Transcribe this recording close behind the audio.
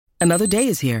Another day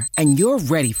is here, and you're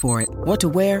ready for it. What to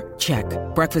wear? Check.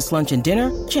 Breakfast, lunch, and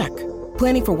dinner? Check.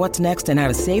 Planning for what's next and how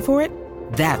to save for it?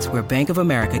 That's where Bank of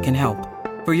America can help.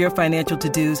 For your financial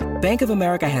to-dos, Bank of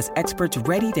America has experts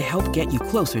ready to help get you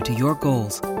closer to your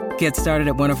goals. Get started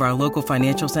at one of our local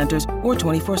financial centers or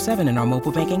 24/7 in our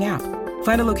mobile banking app.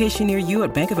 Find a location near you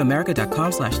at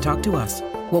bankofamerica.com/talktous.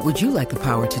 What would you like the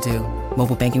power to do?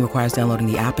 Mobile banking requires downloading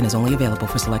the app and is only available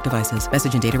for select devices.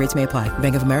 Message and data rates may apply.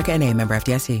 Bank of America N.A., member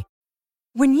FDIC.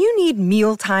 When you need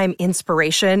mealtime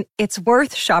inspiration, it's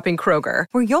worth shopping Kroger,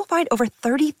 where you'll find over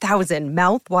 30,000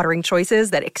 mouth-watering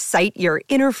choices that excite your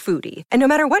inner foodie. And no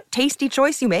matter what tasty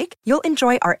choice you make, you'll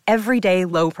enjoy our everyday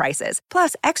low prices,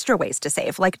 plus extra ways to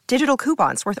save, like digital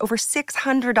coupons worth over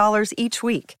 $600 each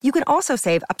week. You can also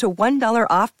save up to $1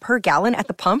 off per gallon at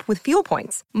the pump with fuel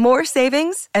points. More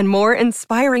savings and more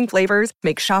inspiring flavors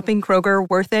make shopping Kroger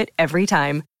worth it every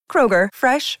time. Kroger,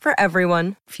 fresh for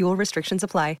everyone. Fuel restrictions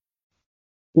apply.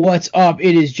 What's up?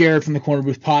 It is Jared from the Corner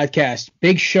Booth Podcast.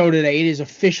 Big show today. It is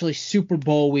officially Super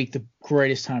Bowl week, the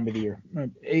greatest time of the year.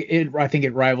 I think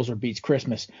it rivals or beats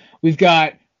Christmas. We've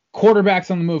got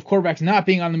quarterbacks on the move, quarterbacks not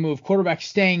being on the move, quarterbacks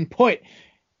staying put.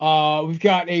 We've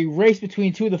got a race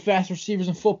between two of the fast receivers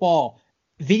in football,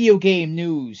 video game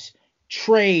news,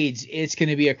 trades. It's going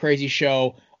to be a crazy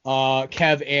show.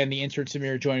 Kev and the intern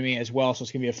Samir joining me as well, so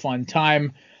it's going to be a fun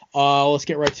time. Let's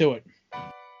get right to it.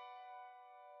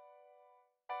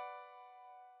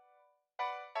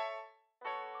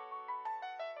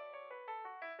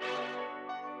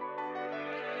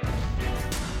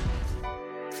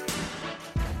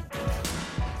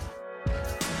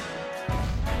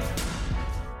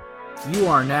 You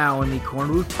are now in the Korner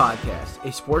Booth Podcast,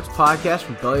 a sports podcast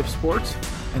from Belly Up Sports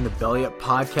and the Belly Up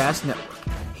Podcast Network.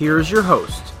 Here is your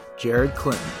host, Jared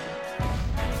Clinton.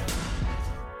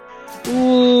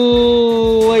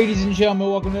 Ladies and gentlemen,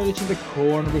 welcome to the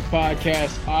Korner Booth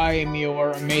Podcast. I am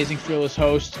your amazing, fearless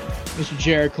host, Mr.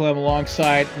 Jared Clem,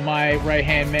 alongside my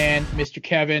right-hand man, Mr.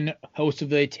 Kevin, host of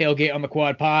the Tailgate on the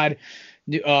Quad Pod.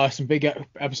 Some big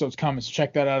episodes coming, so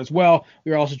check that out as well.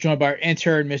 We are also joined by our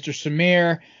intern, Mr.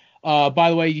 Samir. By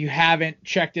the way, if you haven't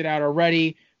checked it out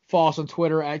already, follow us on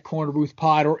Twitter at Corner Booth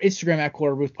Pod or Instagram at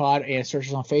Corner Booth Pod, and search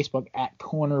us on Facebook at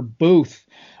Corner Booth.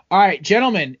 All right,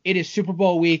 gentlemen, it is Super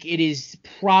Bowl week. It is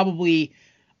probably,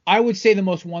 I would say, the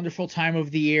most wonderful time of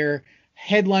the year.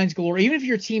 Headlines galore. Even if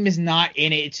your team is not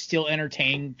in it, it's still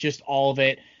entertaining, just all of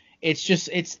it. It's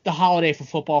the holiday for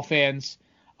football fans.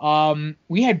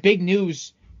 We had big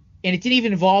news, and it didn't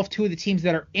even involve two of the teams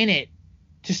that are in it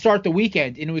to start the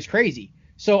weekend, and it was crazy.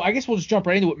 So I guess we'll just jump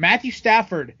right into it. Matthew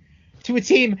Stafford to a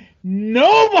team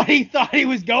nobody thought he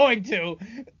was going to.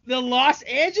 The Los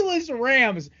Angeles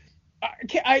Rams.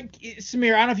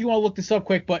 Samir, I don't know if you want to look this up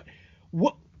quick, but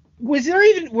were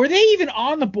they even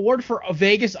on the board for a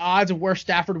Vegas odds of where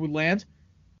Stafford would land?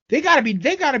 They gotta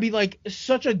be like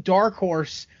such a dark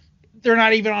horse. They're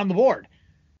not even on the board.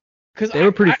 Because they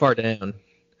were pretty far down.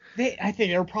 I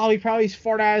think they were probably as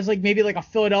far down as like maybe like a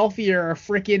Philadelphia or a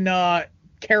freaking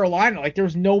Carolina. Like there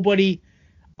was nobody.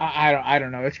 I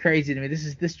don't know. It's crazy to me.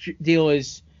 This deal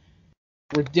is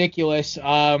ridiculous.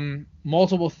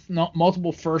 Multiple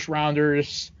first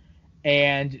rounders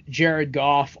and Jared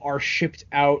Goff are shipped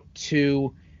out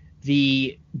to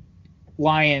the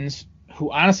Lions,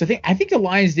 who honestly I think the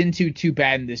Lions didn't do too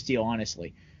bad in this deal,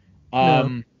 honestly.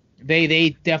 No.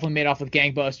 They definitely made off with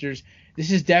gangbusters.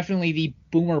 This is definitely the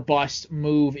boomer bust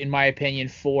move, in my opinion,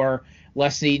 for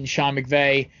Les Snead and Sean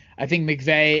McVay. I think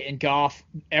McVay and Goff,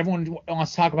 everyone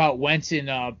wants to talk about Wentz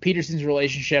and Peterson's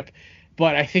relationship,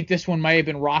 but I think this one might have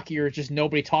been rockier. Just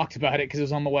nobody talked about it because it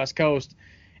was on the West Coast,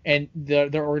 and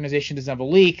their organization doesn't have a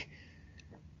leak.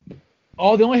 The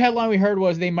only headline we heard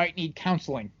was they might need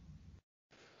counseling.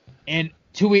 And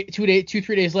 3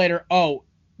 days later,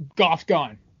 Goff's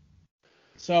gone.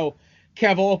 So,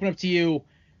 Kev, I'll open up to you.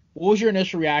 What was your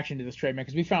initial reaction to this trade, man?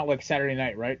 Because we found out like Saturday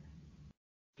night, right?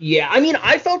 Yeah, I mean,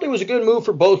 I felt it was a good move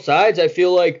for both sides. I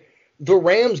feel like the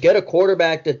Rams get a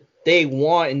quarterback that they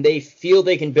want and they feel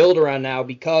they can build around now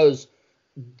because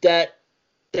that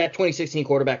 2016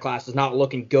 quarterback class is not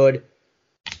looking good.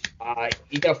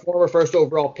 You got a former first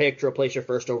overall pick to replace your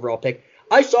first overall pick.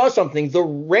 I saw something. The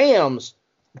Rams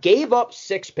gave up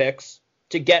 6 picks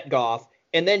to get Goff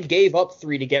and then gave up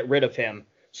 3 to get rid of him.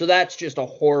 So that's just a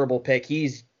horrible pick.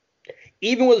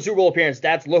 Even with a Super Bowl appearance,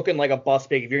 that's looking like a bust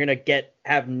pick. If you're going to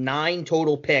have 9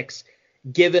 total picks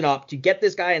given up to get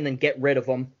this guy and then get rid of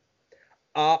him.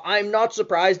 I'm not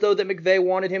surprised, though, that McVay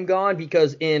wanted him gone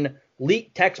because in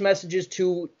leaked text messages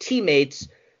to teammates,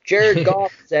 Jared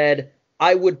Goff said,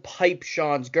 "I would pipe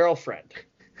Sean's girlfriend."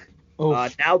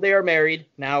 Now they are married.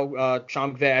 Now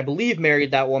Sean McVay, I believe,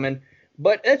 married that woman.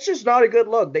 But it's just not a good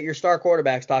look that your star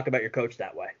quarterbacks talk about your coach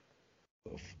that way.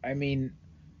 I mean,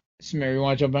 Samir, you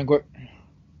want to jump in quick?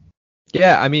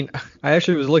 Yeah, I mean, I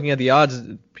actually was looking at the odds.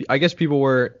 I guess people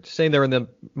were saying they were in the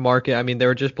market. I mean, they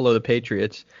were just below the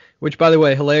Patriots, which, by the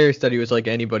way, hilarious that he was like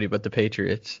anybody but the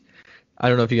Patriots. I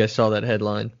don't know if you guys saw that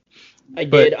headline. I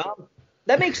did.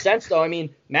 That makes sense, though. I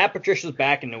mean, Matt Patricia's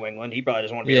back in New England. He probably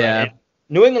doesn't want to be right in.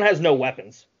 New England has no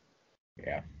weapons.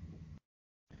 Yeah.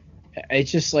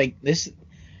 It's just like this.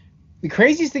 The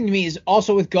craziest thing to me is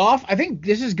also with Goff. I think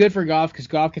this is good for Goff because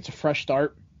Goff gets a fresh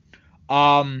start.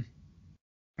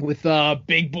 With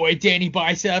big boy Danny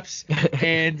Biceps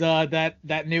and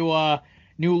that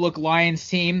new look Lions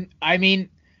team. I mean,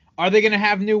 are they going to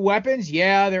have new weapons?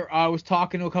 Yeah, I was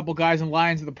talking to a couple guys in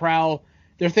Lions of the Prowl.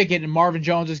 They're thinking Marvin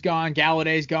Jones is gone,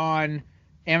 Galladay's gone,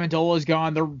 Amendola's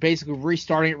gone. They're basically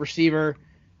restarting at receiver.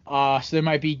 So they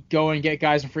might be going and get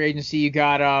guys in free agency. You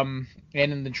got and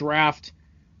in the draft.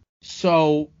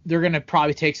 So they're going to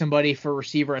probably take somebody for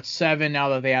receiver at 7 now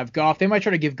that they have Goff. They might try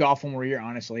to give Goff one more year,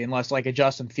 honestly, unless like a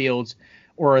Justin Fields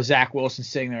or a Zach Wilson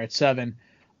sitting there at 7.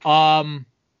 But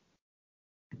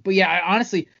yeah,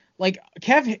 honestly, like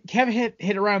Kev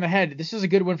hit around the head. This is a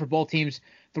good win for both teams.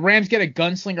 The Rams get a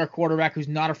gunslinger quarterback who's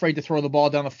not afraid to throw the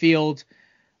ball down the field.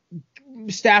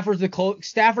 Stafford's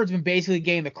been basically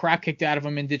getting the crap kicked out of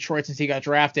him in Detroit since he got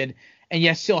drafted, and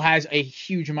yes, still has a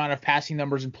huge amount of passing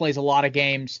numbers and plays a lot of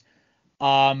games.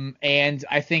 And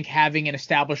I think having an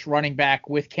established running back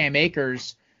with Cam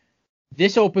Akers,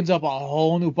 this opens up a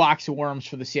whole new box of worms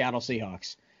for the Seattle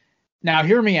Seahawks. Now,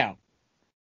 hear me out.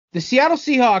 The Seattle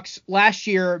Seahawks last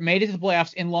year made it to the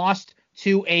playoffs and lost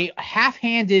to a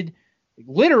half-handed,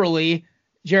 literally,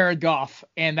 Jared Goff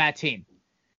and that team.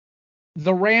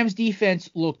 The Rams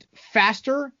defense looked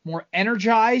faster, more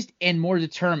energized, and more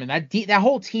determined. That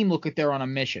whole team looked like they're on a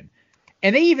mission.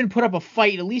 And they even put up a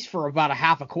fight, at least for about a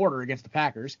half a quarter against the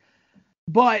Packers.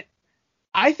 But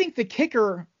I think the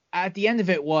kicker at the end of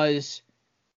it was,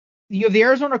 you have the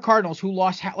Arizona Cardinals, who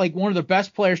lost like one of their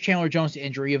best players, Chandler Jones, to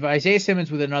injury. You have Isaiah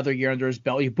Simmons with another year under his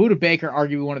belt. You have Budda Baker,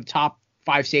 arguably one of the top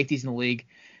 5 safeties in the league.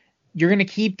 You're going to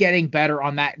keep getting better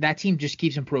on that. That team just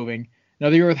keeps improving.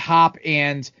 Another year with Hop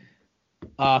and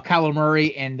Kyler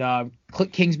Murray and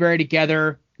Kingsbury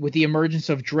together with the emergence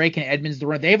of Drake and Edmonds.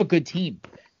 They have a good team.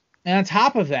 And on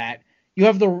top of that, you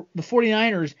have the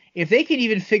 49ers. If they can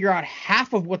even figure out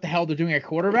half of what the hell they're doing at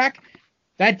quarterback,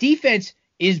 that defense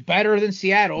is better than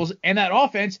Seattle's, and that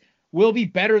offense will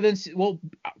be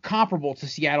comparable to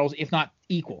Seattle's, if not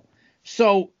equal.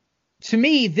 So, to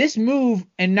me, this move,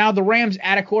 and now the Rams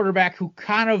add a quarterback who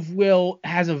kind of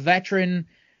has a veteran,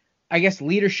 I guess,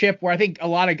 leadership, where I think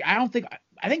I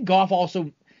think Goff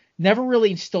also never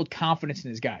really instilled confidence in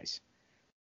his guys.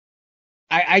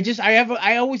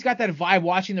 I always got that vibe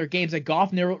watching their games that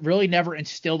Goff never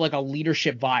instilled like a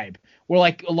leadership vibe, where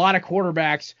like a lot of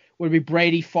quarterbacks would be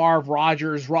Brady, Favre,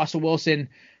 Rodgers, Russell Wilson.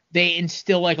 They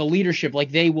instill like a leadership,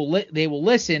 like they will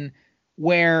listen.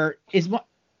 I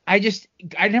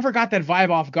never got that vibe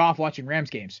off Goff watching Rams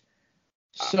games.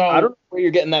 So I don't know where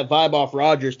you're getting that vibe off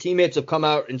Rodgers. Teammates have come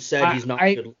out and said he's not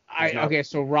good. Okay,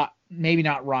 so maybe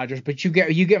not Rodgers, but you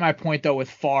get my point though with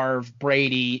Favre,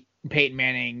 Brady, Peyton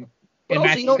Manning. But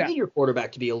also, you don't need your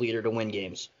quarterback to be a leader to win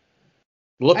games.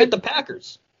 Look at the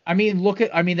Packers. I mean,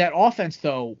 that offense,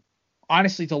 though,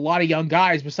 honestly, it's a lot of young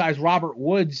guys. Besides Robert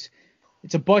Woods,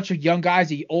 it's a bunch of young guys,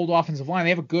 the old offensive line. They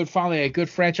have a good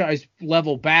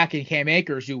franchise-level back in Cam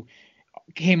Akers, who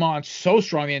came on so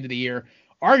strong at the end of the year.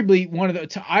 Arguably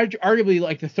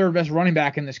like the third best running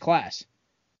back in this class.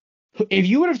 If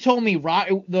you would have told me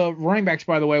the running backs,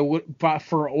 by the way,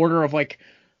 for order of like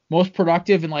most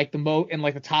productive and like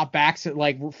the top backs at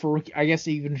like for I guess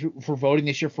even for voting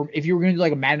this year, if you were going to do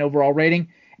like a Madden overall rating,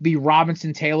 it'd be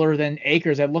Robinson, Taylor, then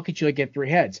Akers. I'd look at you like get 3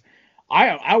 heads.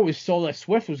 I was told that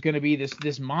Swift was going to be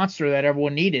this monster that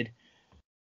everyone needed.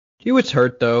 He was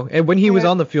hurt though, and when he was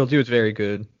on the field, he was very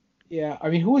good. Yeah, I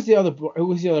mean, who was the other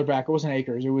back? It wasn't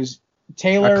Akers. It was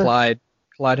Taylor. Clyde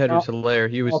Edwards-Helaire.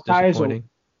 He was disappointing.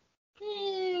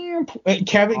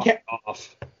 Kevin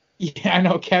off. Yeah, I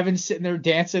know. Kevin's sitting there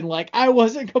dancing like, I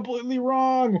wasn't completely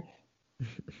wrong.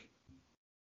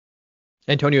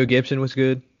 Antonio Gibson was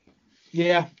good.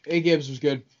 Yeah, A. Gibbs was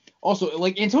good. Also,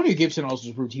 like, Antonio Gibson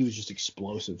also proved he was just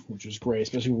explosive, which was great,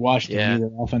 especially with Washington their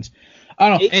offense. I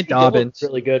don't know. And Dobbins.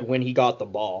 Really good when he got the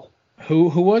ball. Who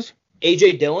was?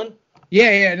 A.J. Dillon.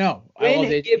 Yeah, no.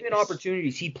 When given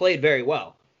opportunities, he played very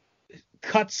well.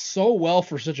 Cuts so well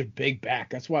for such a big back.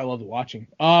 That's why I loved watching.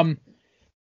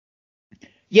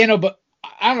 Yeah, no, but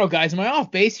I don't know, guys. Am I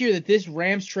off base here that this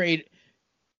Rams trade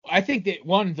I think that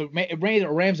one, the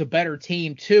Rams a better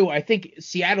team. Two, I think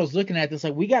Seattle's looking at this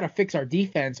like we got to fix our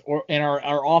defense and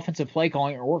our offensive play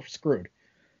calling, or we're screwed.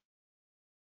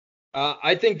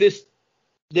 I think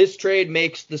this trade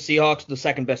makes the Seahawks the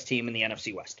second best team in the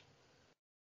NFC West.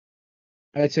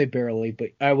 I'd say barely,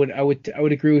 but I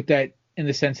would agree with that in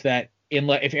the sense that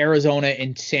if Arizona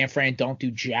and San Fran don't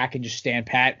do jack and just stand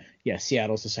pat, yes,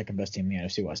 Seattle's the second best team in the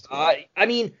NFC West. I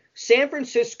mean, San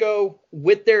Francisco,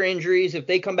 with their injuries, if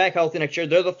they come back healthy next year,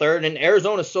 they're the third, and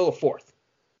Arizona's still the fourth.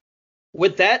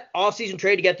 With that offseason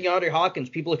trade to get DeAndre Hopkins,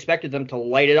 people expected them to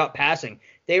light it up passing.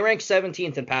 They ranked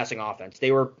 17th in passing offense.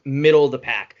 They were middle of the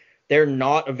pack. They're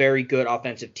not a very good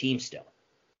offensive team still.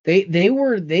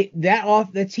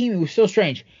 That team, it was so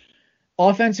strange.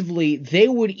 Offensively, they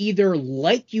would either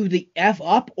light you the F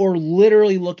up or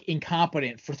literally look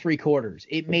incompetent for 3 quarters.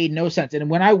 It made no sense. And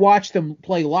when I watched them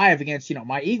play live against,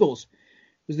 my Eagles,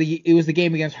 it was the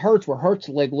game against Hurts where Hurts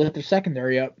lit the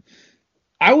secondary up.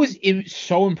 I was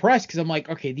so impressed because I'm like,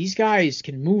 okay, these guys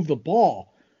can move the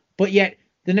ball, but yet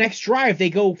the next drive they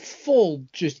go full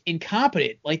just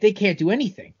incompetent, like they can't do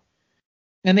anything.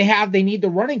 And they need the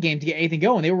running game to get anything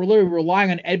going. They were literally relying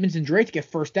on Edmonds and Drake to get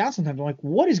first down sometimes. I'm like,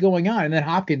 what is going on? And then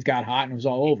Hopkins got hot and it was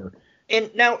all over.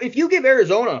 And now, if you give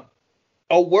Arizona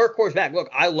a workhorse back, look,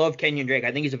 I love Kenyon Drake.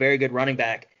 I think he's a very good running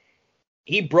back.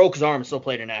 He broke his arm and still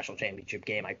played a national championship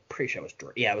game. I'm pretty sure it was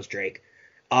Drake. Yeah, it was Drake.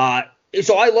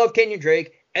 So I love Kenyon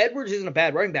Drake. Edwards isn't a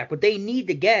bad running back, but they need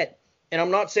to get, and I'm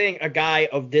not saying a guy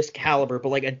of this caliber, but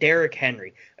like a Derrick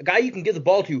Henry, a guy you can give the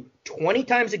ball to 20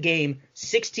 times a game,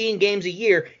 16 games a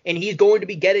year, and he's going to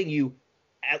be getting you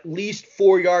at least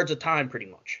 4 yards a time pretty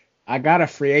much. I got a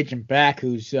free agent back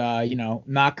who's, he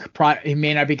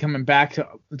may not be coming back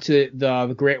to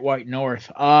the Great White North.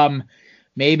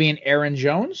 Maybe an Aaron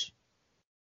Jones.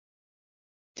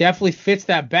 Definitely fits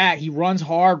that bat. He runs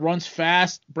hard, runs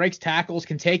fast, breaks tackles,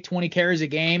 can take 20 carries a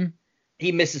game.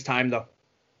 He misses time though.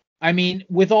 I mean,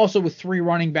 with 3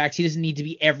 running backs, he doesn't need to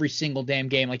be every single damn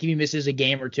game. Like if he misses a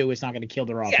game or two, it's not going to kill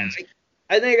their offense. Yeah,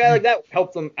 I think a guy like that would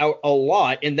help them out a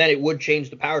lot, and then it would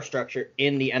change the power structure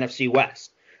in the NFC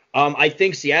West. I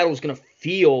think Seattle's going to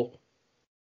feel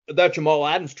that Jamal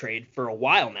Adams trade for a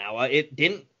while now.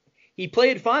 He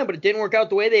played fine, but it didn't work out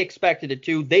the way they expected it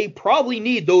to. They probably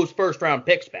need those first-round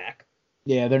picks back.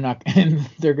 Yeah, they're not.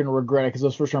 They're going to regret it because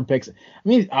those first-round picks. I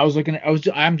mean,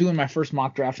 I'm doing my first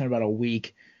mock draft in about a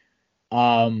week.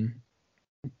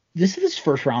 This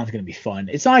first round is going to be fun.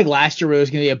 It's not like last year where there's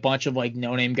going to be a bunch of like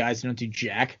no-name guys who don't do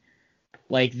jack.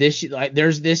 Like this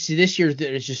year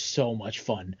there's just so much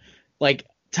fun. Like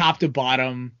top to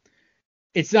bottom.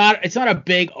 It's not a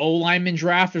big O-lineman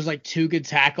draft. There's like 2 good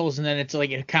tackles, and then it's like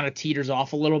it kind of teeters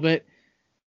off a little bit.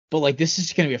 But like this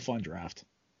is going to be a fun draft.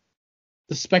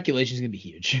 The speculation is going to be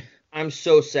huge. I'm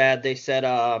so sad. They said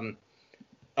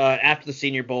after the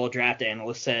Senior Bowl, draft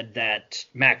analyst said that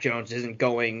Mac Jones isn't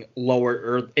going lower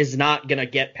or is not going to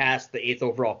get past the 8th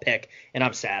overall pick, and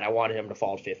I'm sad. I wanted him to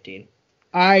fall to 15.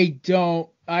 I'm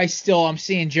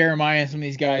seeing Jeremiah and some of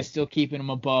these guys still keeping him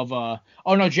above.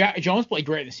 Jones played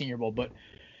great in the Senior Bowl, but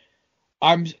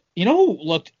who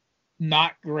looked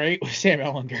not great was Sam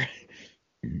Ehlinger.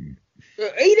 He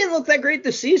didn't look that great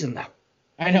this season, though.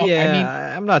 I know. Yeah, I mean,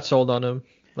 I'm not sold on him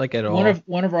like at all.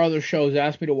 One of our other shows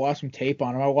asked me to watch some tape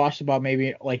on him. I watched about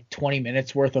maybe like 20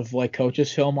 minutes worth of like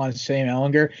coaches film on Sam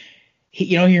Ehlinger.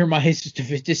 His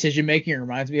decision making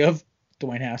reminds me of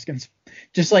Dwayne Haskins.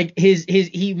 Just like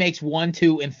he makes 1,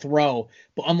 2 and throw,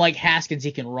 but unlike Haskins,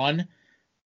 he can run.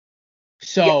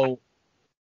 So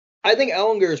yeah, I think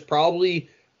Ehlinger is probably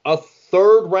a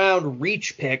 3rd round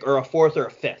reach pick or a 4th or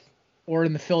a 5th. Or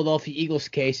in the Philadelphia Eagles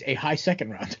case, a high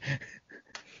 2nd round.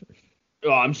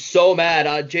 Oh, I'm so mad.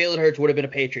 Jalen Hurts would have been a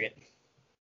Patriot.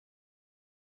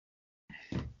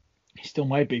 He still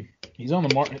might be. He's on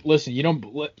the market. Listen,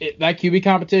 that QB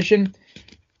competition,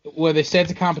 where they say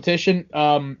it's a competition,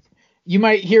 you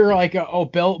might hear like,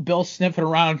 Bill sniffing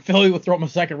around. Philly will throw him a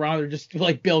 2nd rounder. Just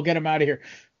like, Bill, get him out of here.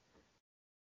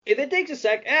 If it takes a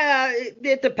sec,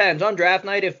 it depends. On draft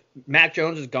night, if Mac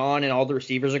Jones is gone and all the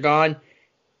receivers are gone,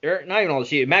 or not even all the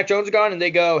receivers, Mac Jones is gone and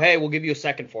they go, hey, we'll give you a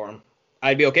 2nd for him.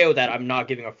 I'd be okay with that. I'm not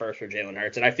giving a 1st for Jalen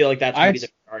Hurts, and I feel like that's going to be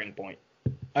the starting point.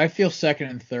 I feel 2nd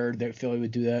and 3rd that Philly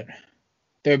would do that.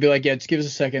 They would be like, yeah, just give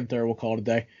us a 2nd and 3rd. We'll call it a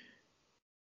day.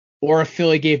 Or if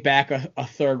Philly gave back a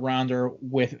 3rd rounder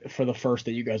for the 1st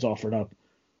that you guys offered up.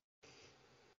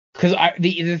 Because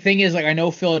the thing is, like, I know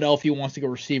Philadelphia wants to go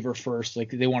receiver first. Like,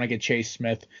 they want to get Chase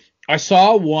Smith. I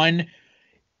saw one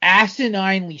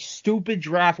asininely stupid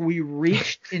draft where we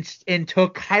reached and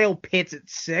took Kyle Pitts at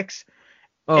 6.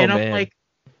 Oh, and man.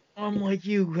 I'm like,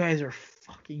 you guys are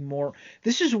fucking more.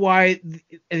 This is why the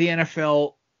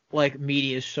NFL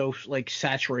media is so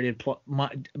saturated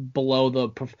below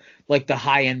the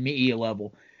high end media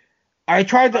level. I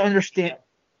tried to understand.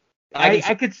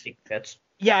 I could see Pitts.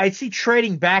 Yeah, I'd see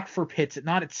trading back for Pitts,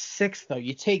 not at 6 though.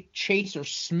 You take Chase or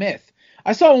Smith.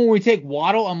 I saw when we take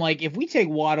Waddle, I'm like, if we take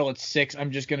Waddle at 6,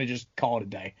 I'm just gonna call it a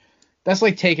day. That's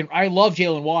like taking. I love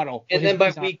Jalen Waddle, and then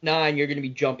by week 9, you're gonna be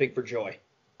jumping for joy.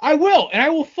 I will, and I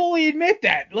will fully admit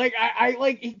that.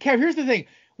 I Kev. Here's the thing: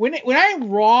 when I'm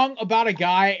wrong about a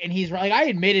guy and he's right, I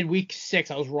admitted week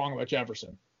 6 I was wrong about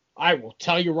Jefferson. I will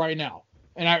tell you right now,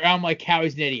 and I'm like,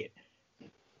 Howie's an idiot.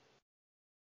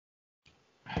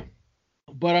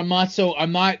 But I'm not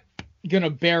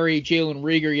gonna bury Jalen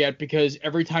Reagor yet, because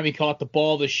every time he caught the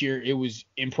ball this year, it was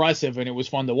impressive and it was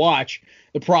fun to watch.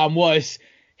 The problem was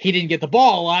he didn't get the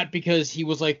ball a lot because he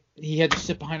had to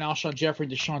sit behind Alshon Jeffrey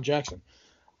and Deshaun Jackson.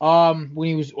 When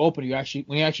he was open, he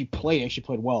actually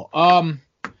played well.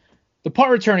 The punt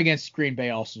return against Green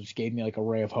Bay also just gave me a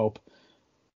ray of hope.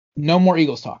 No more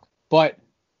Eagles talk, but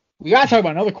we gotta talk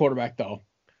about another quarterback though,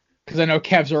 because I know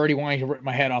Kev's already wanting to rip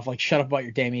my head off. Shut up about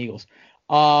your damn Eagles.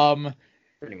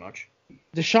 Pretty much.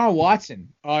 Deshaun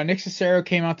Watson. Nick Cesaro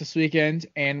came out this weekend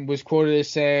and was quoted as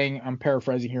saying, I'm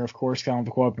paraphrasing here, of course, because I don't have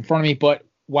the quote up in front of me, but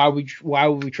why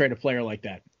would we trade a player like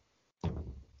that?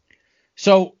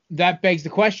 So that begs the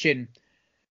question,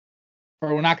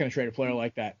 or we're not going to trade a player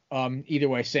like that. Either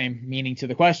way, same meaning to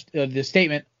the question, the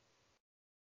statement.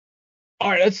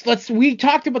 All right, we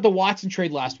talked about the Watson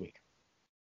trade last week.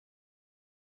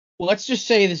 Well, let's just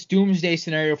say this doomsday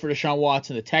scenario for Deshaun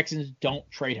Watson, the Texans don't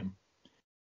trade him.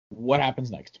 What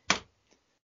happens next?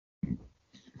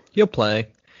 He'll play.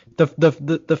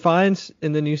 The fines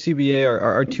in the new CBA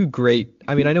are too great.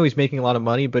 I mean, I know he's making a lot of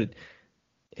money, but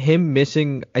him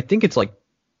missing, I think it's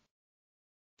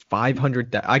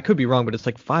 500. I could be wrong, but it's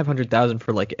 500,000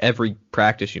 for every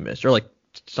practice you missed, or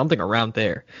something around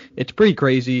there. It's pretty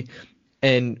crazy,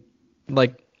 and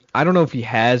I don't know if he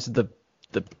has the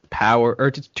power, or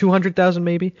it's 200,000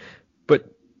 maybe, but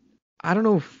I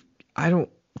don't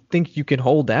think you can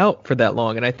hold out for that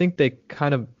long, and I think they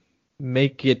kind of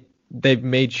they've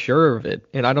made sure of it,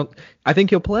 and I think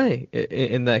he'll play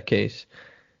in that case.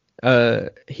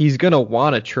 He's gonna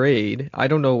want to trade. I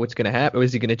don't know what's gonna happen.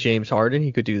 Is he gonna James Harden?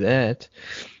 He could do that,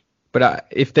 but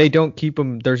if they don't keep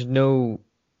him, there's no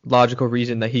logical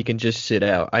reason that he can just sit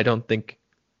out. I don't think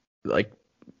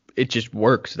it just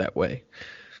works that way.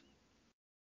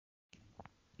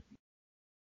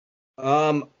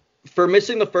 For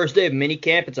missing the first day of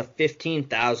minicamp, it's a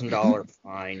 $15,000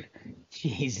 fine.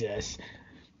 Jesus.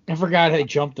 I forgot they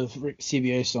jumped the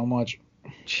CBA so much.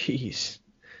 Jeez.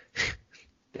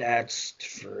 That's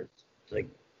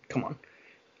come on.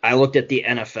 I looked at the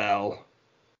NFL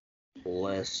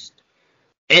list.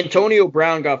 Antonio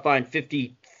Brown got fined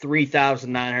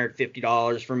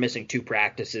 $53,950 for missing 2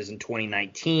 practices in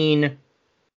 2019.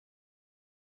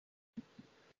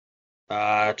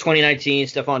 2019,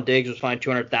 Stephon Diggs was fined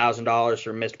 $200,000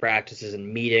 for missed practices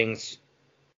and meetings.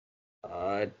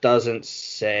 It doesn't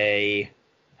say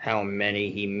how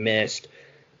many he missed.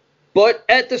 But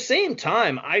at the same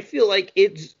time, I feel like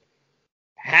it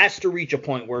has to reach a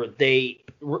point where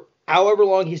however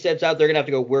long he sets out, they're going to have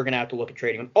to go, we're going to have to look at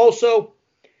trading him. Also,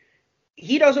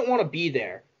 he doesn't want to be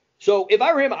there. So if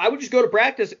I were him, I would just go to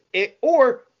practice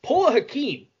or pull a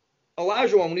Hakeem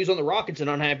Olajuwon when he's on the Rockets and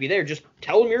unhappy there. Just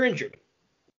tell him you're injured.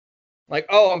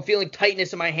 I'm feeling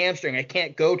tightness in my hamstring. I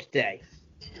can't go today.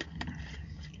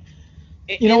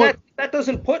 You know what? That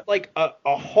doesn't put a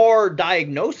hard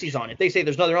diagnosis on it. They say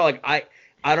there's nothing wrong. I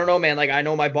don't know, man. I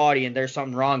know my body and there's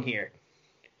something wrong here.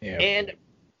 Yeah. And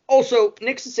also,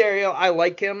 Nick Caserio, I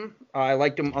like him. I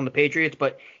liked him on the Patriots,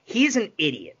 but he's an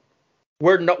idiot.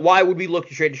 Why would we look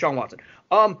to trade Deshaun Watson?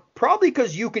 Probably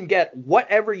because you can get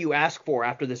whatever you ask for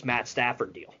after this Matt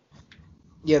Stafford deal.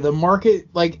 Yeah, the market,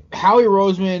 Howie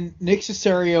Roseman, Nick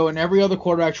Caserio, and every other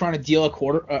quarterback trying to deal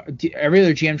every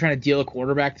other GM trying to deal a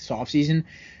quarterback this offseason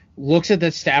looks at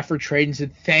that Stafford trade and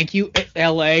said, thank you,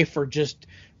 LA, for just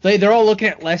they're all looking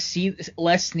at Les Snead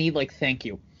thank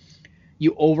you.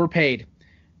 You overpaid.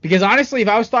 Because honestly, if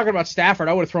I was talking about Stafford,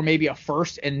 I would have thrown maybe a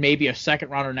first and maybe a second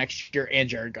rounder next year and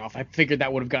Jared Goff. I figured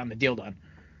that would have gotten the deal done.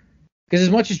 Because as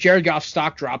much as Jared Goff's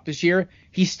stock dropped this year,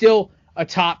 he's still a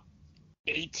top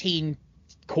 18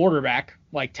 quarterback,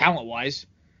 talent-wise.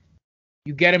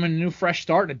 You get him in a new fresh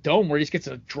start in a dome where he just gets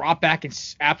to drop back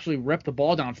and absolutely rip the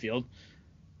ball downfield.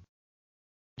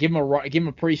 Give him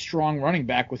a pretty strong running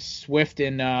back with Swift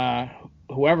and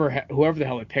whoever the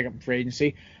hell they pick up in free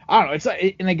agency. I don't know. It's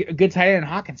and a good tight end in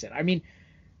Hawkinson. I mean,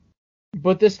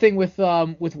 But this thing with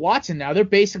Watson now, they're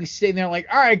basically sitting there like,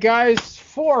 all right, guys,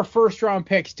 4 first-round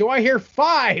picks. Do I hear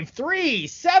 5, 3,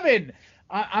 7?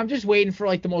 I'm just waiting for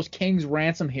like the most king's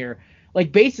ransom here.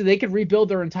 Like basically, they could rebuild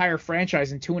their entire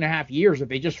franchise in 2.5 years if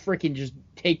they just freaking just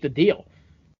take the deal.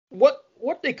 What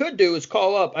they could do is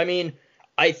call up. I mean,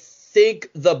 I think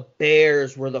the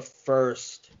Bears were the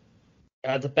first,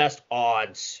 the best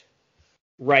odds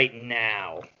right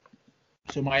now.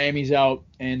 So Miami's out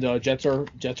and Jets are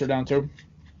down too.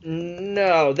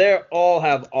 No, they all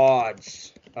have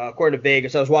odds. According to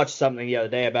Vegas, I was watching something the other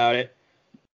day about it.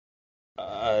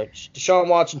 Deshaun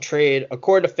Watson trade,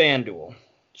 according to FanDuel,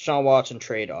 Deshaun Watson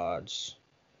trade odds.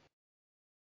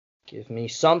 Give me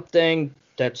something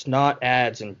that's not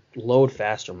ads and load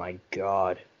faster. My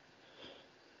God.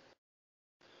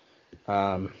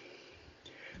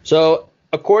 So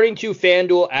according to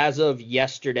FanDuel, as of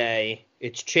yesterday,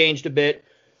 it's changed a bit.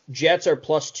 Jets are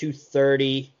plus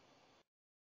 230.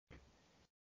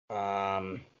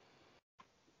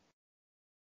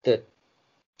 The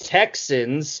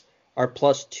Texans are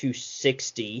plus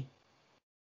 260.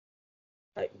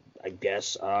 I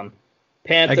guess.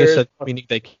 Panthers. I guess that meaning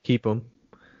they keep him.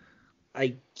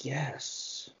 I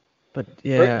guess. But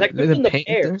yeah, that could be the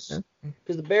Bears.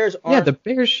 Because the Bears aren't. Yeah, the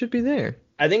Bears should be there.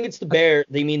 I think it's the Bears.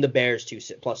 They mean the Bears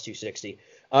plus 260.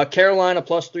 Carolina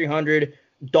plus 300.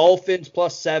 Dolphins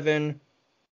plus 7.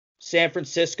 San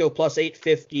Francisco plus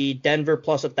 850. Denver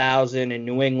plus 1,000. And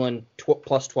New England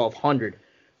plus 1,200.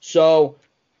 So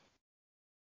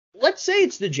let's say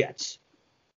it's the Jets.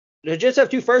 The Jets have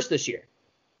 2 firsts this year.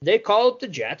 They call it the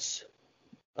Jets.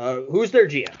 Who's their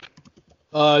GM?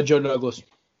 Joe Douglas.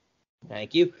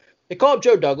 Thank you. They call up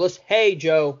Joe Douglas. Hey,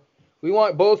 Joe, we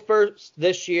want both firsts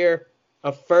this year,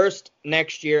 a first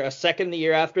next year, a second the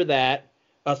year after that,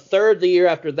 a third the year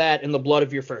after that, in the blood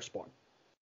of your firstborn.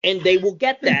 And they will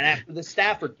get that after the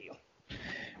Stafford deal.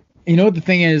 You know what the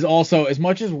thing is also, as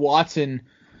much as Watson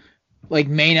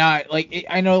may not,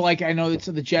 I know it's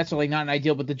the Jets are not an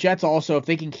ideal, but the Jets also, if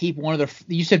they can keep one of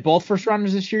you said both first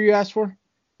rounders this year you asked for?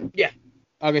 Yeah.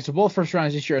 Okay, so both first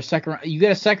rounds this year, a second round, you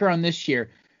get a second round this year.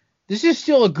 This is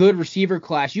still a good receiver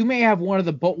class. You may have one of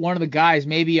the guys,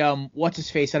 maybe what's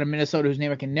his face out of Minnesota, whose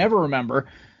name I can never remember.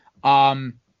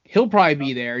 He'll probably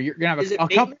be there. You're gonna have a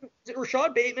couple. Is it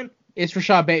Rashad Bateman? It's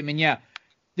Rashad Bateman, yeah.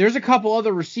 There's a couple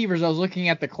other receivers. I was looking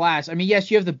at the class. I mean, yes,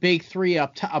 you have the big 3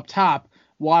 up top,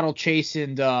 Waddle, Chase,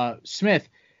 and Smith.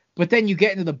 But then you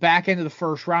get into the back end of the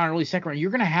first round, early second round,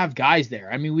 you're gonna have guys there.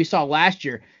 I mean, we saw last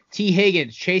year T.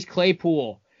 Higgins, Chase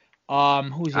Claypool,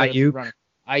 who's the Ayuk. runner?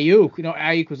 Ayuk.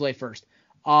 Ayuk was late first.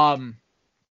 Oh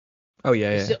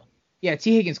yeah. Yeah,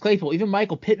 T. Higgins, Claypool. Even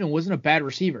Michael Pittman wasn't a bad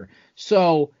receiver.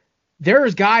 So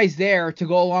there's guys there to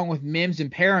go along with Mims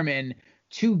and Perriman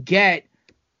to get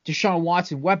Deshaun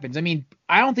Watson weapons. I mean,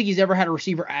 I don't think he's ever had a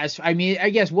receiver I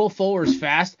guess Will Fuller is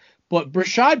fast, but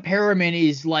Brashad Perriman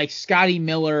is like Scotty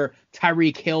Miller,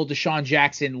 Tyreek Hill, Deshaun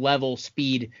Jackson level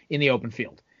speed in the open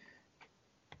field.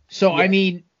 So, yeah. I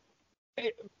mean,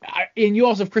 and you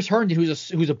also have Chris Herndon,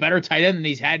 who's a better tight end than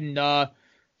he's had in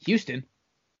Houston.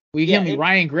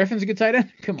 Ryan Griffin's a good tight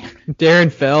end? Come on.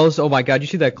 Darren Fells. Oh, my God. You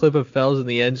see that clip of Fells in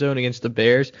the end zone against the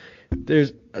Bears?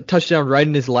 There's a touchdown right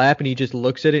in his lap, and he just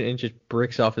looks at it and just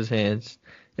bricks off his hands.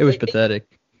 It was pathetic.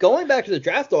 Going back to the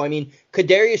draft, though, I mean,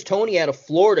 Kadarius Toney out of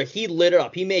Florida, he lit it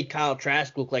up. He made Kyle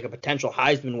Trask look like a potential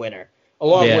Heisman winner,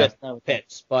 along with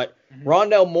Pitts. But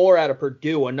Rondell Moore out of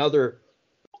Purdue, another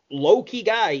low-key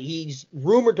guy. He's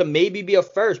rumored to maybe be a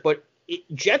first, but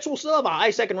Jets will still have a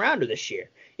high second rounder this year.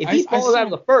 If he falls out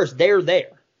of the first, they're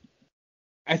there.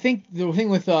 I think the thing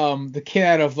with the kid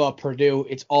out of Purdue,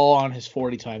 it's all on his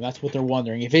 40 time. That's what they're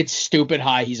wondering. If it's stupid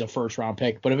high, he's a first-round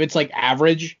pick. But if it's like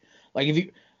average, like if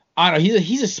you, I don't know,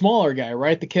 he's a smaller guy,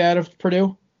 right? The kid out of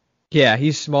Purdue. Yeah,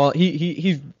 he's small.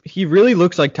 He really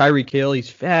looks like Tyreek Hill. He's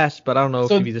fast, but I don't know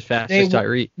if he's as fast as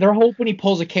Tyreek. They're hoping he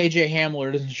pulls a KJ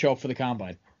Hamler, doesn't show up for the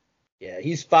combine. Yeah,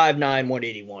 he's 5'9",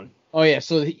 181. Oh yeah,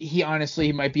 so he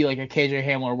might be like a KJ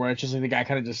Hamler, where it's just like the guy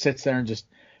kind of just sits there and just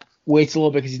waits a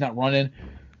little bit because he's not running.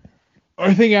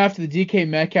 I think after the DK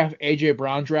Metcalf, AJ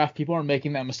Brown draft, people aren't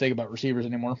making that mistake about receivers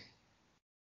anymore.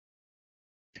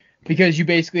 Because you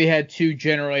basically had 2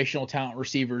 generational talent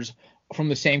receivers from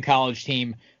the same college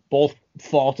team, both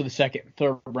fall to the second and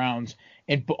third rounds,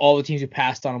 and all the teams who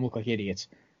passed on them look like idiots.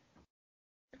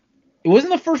 It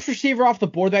wasn't the first receiver off the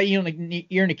board that year,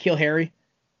 N'Keal Harry?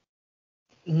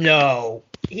 No.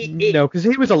 No, because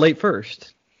he was a late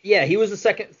first. Yeah, he was the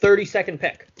 32nd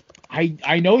pick.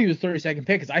 I know he was 32nd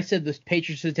pick because I said the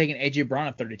Patriots had taken AJ Brown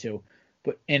at 32,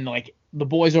 but the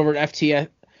boys over at FTS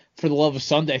for the Love of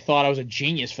Sunday thought I was a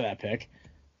genius for that pick.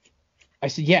 I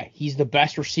said, yeah, he's the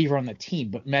best receiver on the team,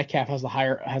 but Metcalf has the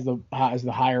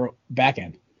higher back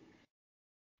end.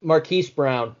 Marquise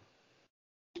Brown.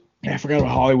 Yeah, I forgot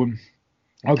about Hollywood.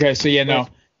 Okay, so yeah, no.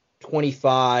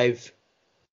 25.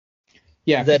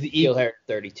 Yeah, then Eagle Harris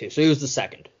 32. So he was the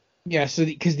second. Yeah, so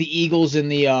because the Eagles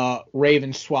and the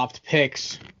Ravens swapped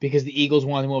picks because the Eagles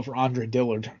wanted to move for Andre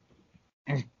Dillard.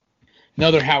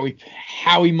 Another Howie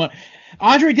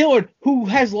Andre Dillard, who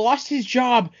has lost his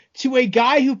job to a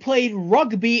guy who played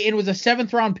rugby and was a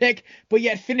 7th-round pick, but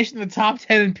yet finished in the top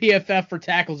 10 in PFF for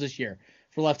tackles this year,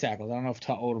 for left tackles. I don't know if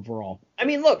overall. I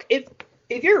mean, look,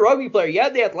 if you're a rugby player, you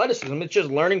have the athleticism. It's just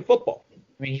learning football.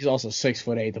 I mean, he's also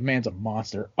 6'8". The man's a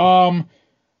monster. I'm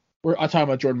talking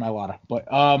about Jordan Mailata, but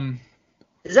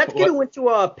is that the kid who went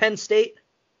to Penn State?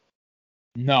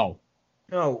 No.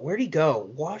 No, where'd he go?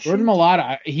 Washington. Jordan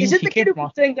Mailata. Is it the kid who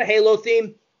sang the Halo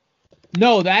theme?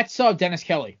 No, that's Dennis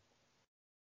Kelly.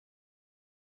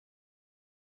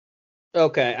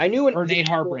 Okay, I knew it. Or Nate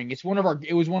Harbring. It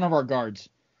was one of our guards.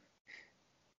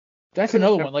 That's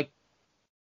another one. Like,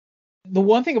 the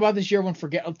one thing about this year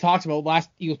everyone talks about last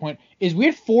Eagles point is we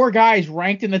had 4 guys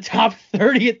ranked in the top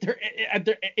 30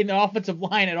 in the offensive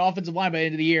line by the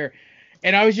end of the year,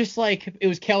 and I was just like, it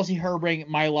was Kelsey, Harbring,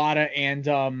 Mailata, and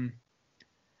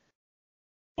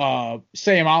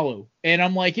Sayamalu. And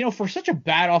I'm like, for such a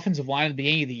bad offensive line at the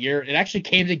beginning of the year, it actually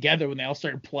came together when they all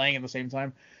started playing at the same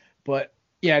time. But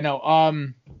yeah, no.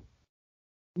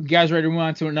 You guys ready to move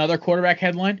on to another quarterback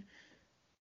headline?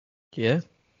 Yeah.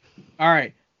 All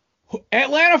right.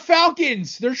 Atlanta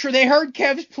Falcons. They heard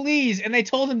Kev's pleas and they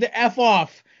told him to F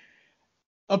off.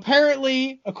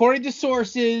 Apparently, according to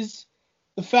sources,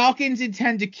 the Falcons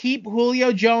intend to keep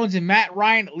Julio Jones and Matt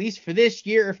Ryan at least for this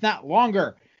year, if not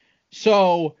longer.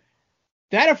 So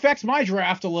that affects my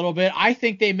draft a little bit. I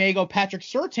think they may go Patrick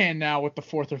Surtain now with the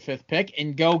 4th or 5th pick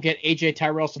and go get A.J.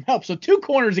 Tyrell some help. So 2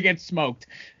 corners get smoked.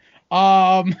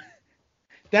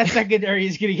 That secondary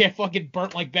is going to get fucking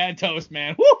burnt like bad toast,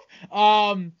 man. Woo!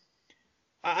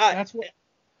 That's what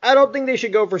I don't think they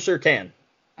should go for Surtain.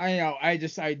 I know.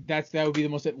 That would be the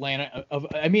most Atlanta of.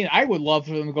 I mean, I would love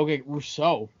for them to go get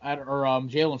Rousseau or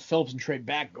Jalen Phillips and trade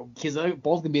back because they're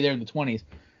both gonna be there in the 20s.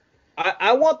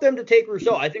 I want them to take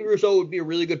Rousseau. I think Rousseau would be a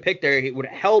really good pick there. It would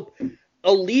help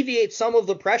alleviate some of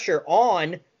the pressure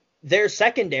on their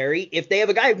secondary if they have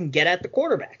a guy who can get at the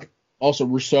quarterback. Also,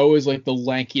 Rousseau is like the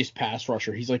lankiest pass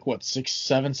rusher. He's like, what,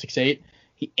 6'7", 6'8"?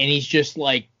 And he's just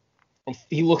like,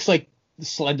 he looks like the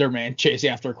Slender Man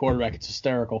chasing after a quarterback. It's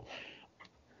hysterical.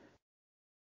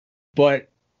 But,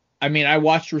 I mean, I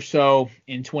watched Rousseau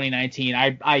in 2019.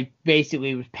 I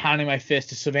basically was pounding my fist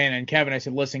to Savannah and Kevin. I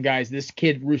said, listen, guys, this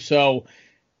kid Rousseau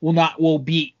will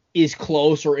be as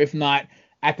close or if not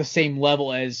at the same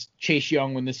level as Chase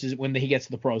Young when he gets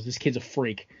to the pros. This kid's a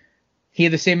freak. He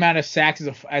had the same amount of sacks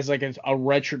as a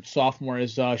redshirt sophomore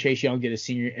as Chase Young did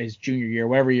his junior year,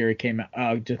 whatever year he came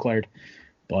declared,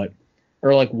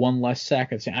 or like one less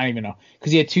sack. I don't even know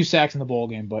because he had 2 sacks in the bowl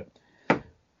game. But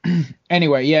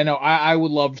anyway, yeah, no, I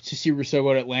would love to see Rousseau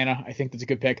go to Atlanta. I think that's a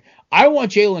good pick. I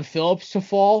want Jalen Phillips to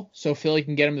fall so Philly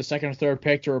can get him the 2nd or 3rd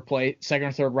pick to replace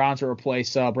 2nd or 3rd round to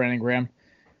replace Brandon Graham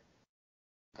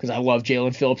because I love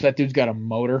Jalen Phillips. That dude's got a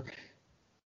motor.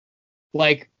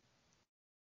 Like.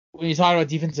 When you talk about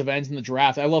defensive ends in the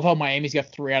draft, I love how Miami's got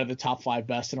 3 out of the top 5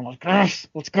 best, and I'm like,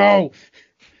 let's go.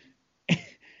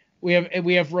 we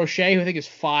have Roche, who I think is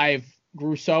 5.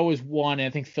 Rousseau is 1, and I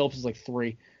think Phillips is like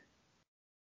 3.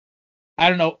 I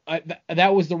don't know.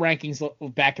 That was the rankings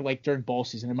back at during bowl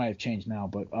season. It might have changed now,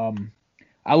 but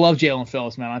I love Jalen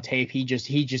Phillips, man. On tape, he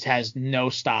just has no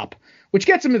stop, which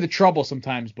gets him into trouble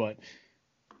sometimes. But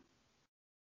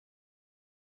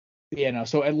yeah, no.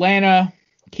 So Atlanta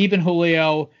keeping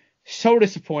Julio. So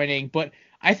disappointing, but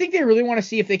I think they really want to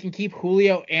see if they can keep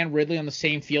Julio and Ridley on the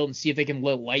same field and see if they can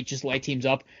light teams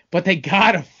up. But they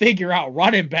got to figure out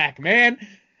running back, man.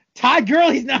 Todd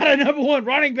Gurley's not a number 1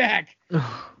 running back.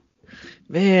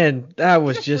 Man, that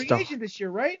was just free agent this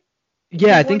year, right?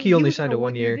 Yeah, I think he only signed a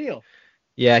 1 year. Deal.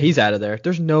 Yeah, he's out of there.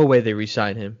 There's no way they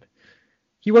re-sign him.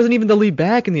 He wasn't even the lead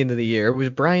back in the end of the year. It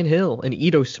was Brian Hill and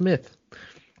Ito Smith.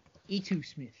 Ito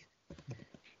Smith.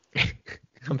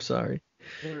 I'm sorry.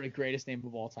 Literally the greatest name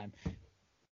of all time.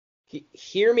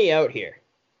 Hear me out here.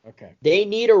 Okay. They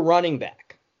need a running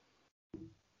back.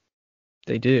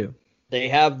 They do. They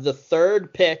have the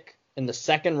 3rd pick in the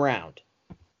 2nd round.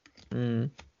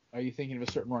 Are you thinking of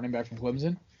a certain running back from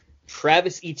Clemson?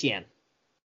 Travis Etienne.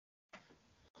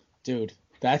 Dude,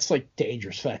 that's like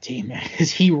dangerous for that team, man.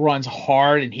 Because he runs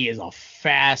hard and he is a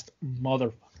fast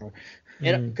motherfucker.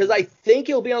 And because I think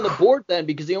he'll be on the board then,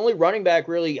 because the only running back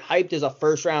really hyped as a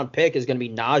 1st round pick is going to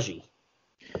be Najee.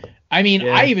 I mean,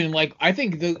 Yeah. I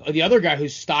think the other guy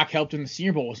whose stock helped in the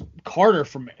Senior Bowl was Korner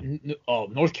from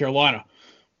North Carolina.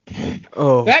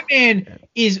 Oh, That man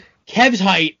is Kev's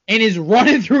height and is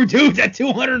running through dudes at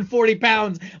 240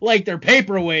 pounds like they're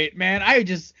paperweight, man.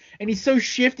 And he's so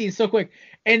shifty and so quick.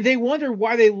 And they wonder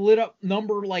why they lit up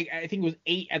number, like, I think it was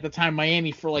 8 at the time,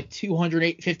 Miami, for like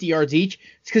 250 yards each.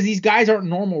 It's because these guys aren't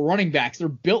normal running backs. They're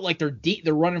built like they're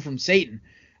running from Satan.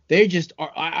 They just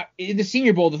are. In the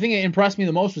Senior Bowl, the thing that impressed me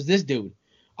the most was this dude.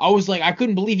 I was like, I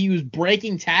couldn't believe he was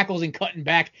breaking tackles and cutting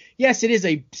back. Yes, it is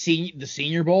the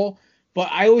Senior Bowl, but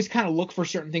I always kind of look for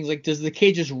certain things. Like, does the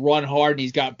kid just run hard and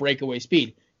he's got breakaway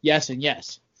speed? Yes and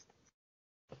yes.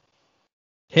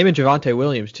 him and Javonte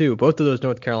Williams too. Both of those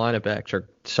North Carolina backs are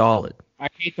solid. I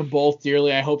hate them both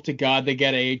dearly. I hope to God they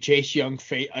get a Chase Young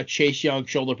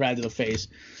shoulder pad to the face.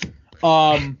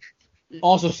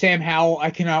 Also, Sam Howell, I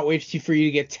cannot wait for you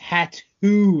to get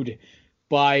tattooed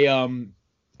by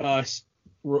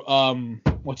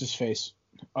what's his face?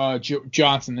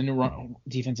 Johnson, the new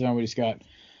defensive end we just got.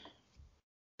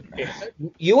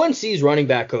 UNC's running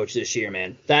back coach this year,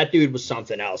 man. That dude was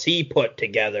something else. He put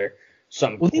together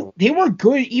some. Well, they were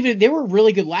good. They were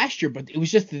really good last year, but it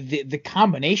was just the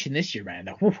combination this year, man.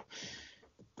 Whew.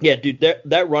 Yeah, dude,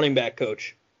 that running back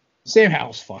coach. Sam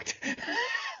Howell's fucked.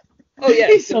 Oh yeah,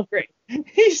 he's so great.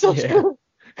 He's so screwed.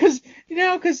 Because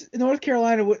North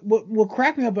Carolina, what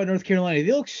cracked me up about North Carolina,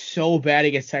 they look so bad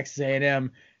against Texas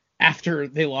A&M after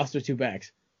they lost their two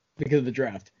backs because of the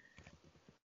draft.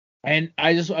 And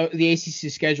the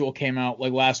ACC schedule came out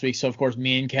like last week, so of course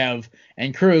me and Kev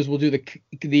and Cruz will do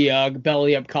the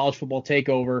belly up college football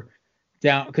takeover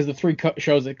down, because the three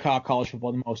shows that caught college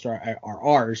football the most are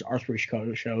ours, our three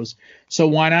shows. So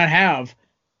why not have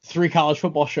 3 college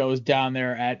football shows down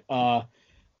there at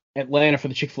Atlanta for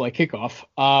the Chick-fil-A kickoff?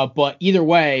 But either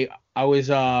way, I was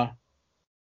where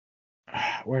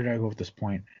did I go at this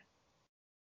point?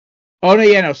 Oh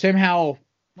no, Sam Howell.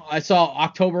 I saw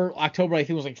October, I think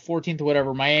it was like 14th or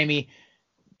whatever. Miami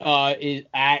is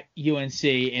at UNC,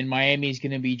 and Miami's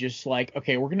going to be just like,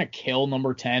 okay, we're going to kill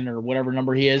number 10 or whatever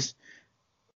number he is.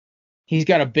 He's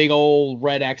got a big old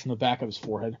red X on the back of his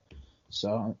forehead.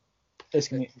 So, it's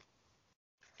going to.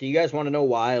 Do you guys want to know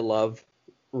why I love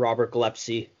Robert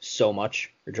Gillespie so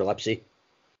much, or Gillespie?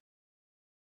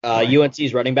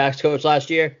 UNC's running backs coach last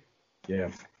year. Yeah.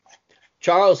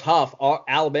 Charles Huff,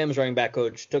 Alabama's running back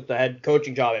coach, took the head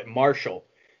coaching job at Marshall.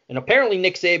 And apparently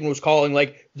Nick Saban was calling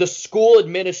like the school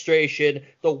administration,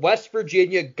 the West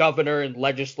Virginia governor and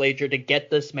legislature to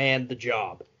get this man the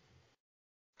job.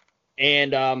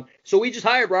 And so we just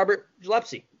hired Robert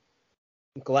Gillespie.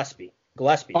 Gillespie.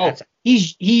 Oh,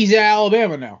 he's at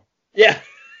Alabama now. Yeah.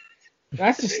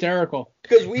 That's hysterical.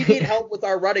 Because we need help with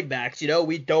our running backs. We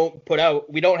don't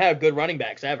have good running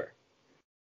backs ever.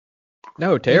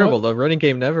 No, terrible. The running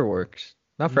game never works.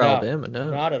 Not for Alabama, no.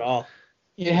 Not at all.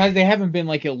 They haven't been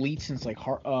like elite since like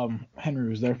Henry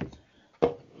was there.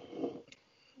 All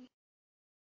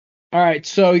right,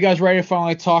 so you guys ready to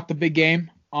finally talk the big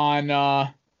game on?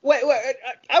 Wait,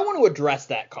 I want to address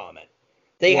that comment.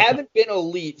 They haven't been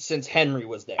elite since Henry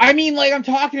was there. I mean, like, I'm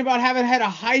talking about haven't had a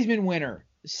Heisman winner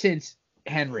since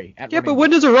Henry. Yeah, but when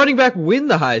does a running back win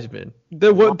the Heisman?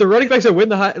 The running backs that win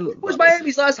the Heisman. Who was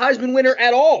Miami's last Heisman winner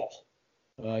at all?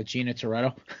 Gina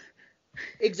Toretto.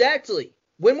 Exactly.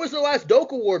 When was the last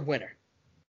Doak Award winner?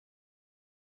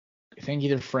 I think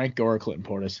either Frank Gore or Clinton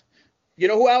Portis. You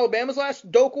know who Alabama's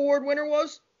last Doak Award winner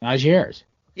was? Najee Harris.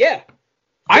 Yeah.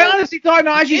 I honestly thought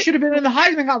Najee should have been in the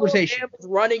Heisman conversation. Alabama's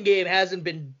running game hasn't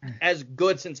been as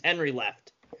good since Henry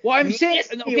left. Well, I'm saying,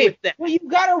 okay, well, you've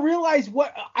got to realize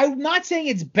what, I'm not saying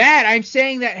it's bad. I'm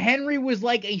saying that Henry was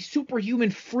like a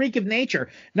superhuman freak of nature.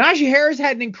 Najee Harris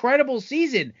had an incredible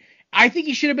season. I think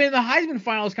he should have been in the Heisman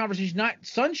finals conversation, not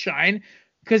Sunshine,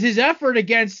 because his effort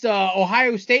against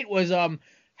Ohio State was,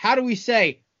 how do we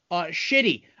say,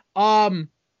 shitty.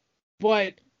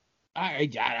 But I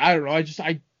don't know.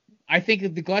 I think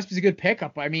that the Gillespie's a good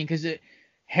pickup. I mean, because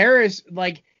Harris,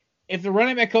 like, if the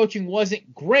running back coaching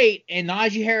wasn't great and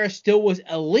Najee Harris still was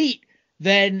elite,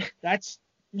 then it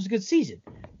was a good season.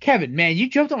 Kevin, man, you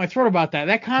jumped on my throat about that.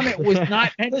 That comment was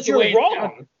not meant to. You're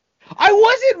wrong. I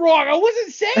wasn't wrong. I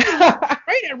wasn't saying it was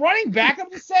great at running back.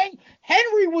 I'm just saying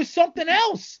Henry was something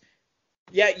else.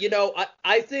 Yeah,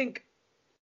 I think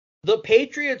the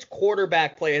Patriots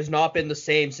quarterback play has not been the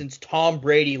same since Tom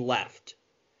Brady left.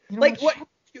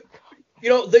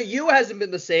 The U hasn't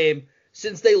been the same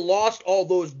since they lost all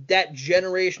that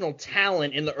generational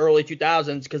talent in the early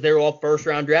 2000s because they were all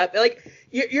first-round draft. Like,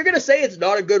 you're going to say it's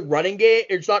not a good running game?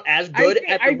 It's not as good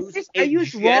at losing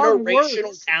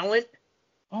generational talent?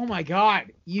 Oh, my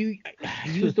God.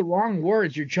 used the wrong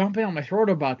words. You're jumping on my throat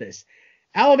about this.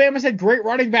 Alabama's had great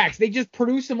running backs. They just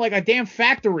produced them like a damn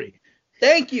factory.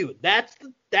 Thank you. That's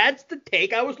the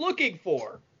take I was looking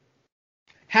for.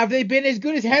 Have they been as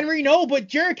good as Henry? No, but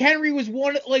Jerick Henry was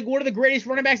one of the greatest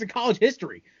running backs in college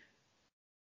history.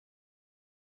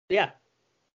 Yeah.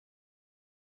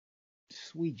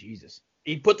 Sweet Jesus.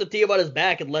 He put the team on his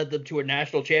back and led them to a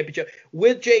national championship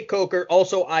with Jake Coker.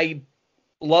 Also, I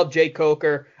love Jake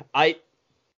Coker. Do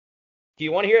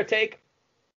you want to hear a take?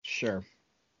 Sure.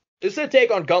 This is a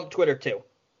take on Gump Twitter too.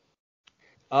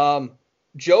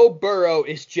 Joe Burrow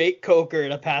is Jake Coker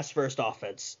in a pass-first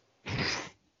offense.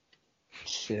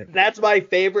 Shit. That's my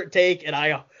favorite take, and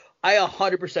I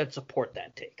 100% support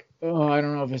that take. Oh, I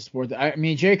don't know if I support that. I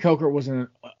mean, Jay Coker was an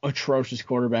atrocious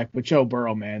quarterback, but Joe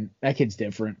Burrow, man, that kid's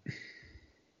different.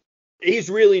 He's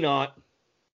really not.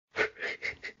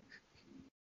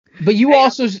 But you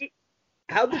also...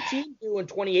 How'd the team do in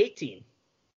 2018?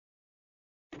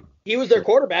 He was their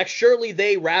quarterback. Surely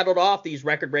they rattled off these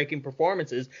record-breaking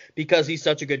performances because he's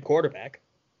such a good quarterback.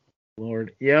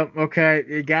 Lord. Yep. Okay.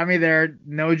 You got me there.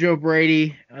 No Joe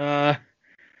Brady. Yeah,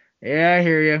 I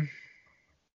hear you.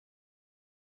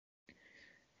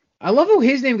 I love how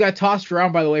his name got tossed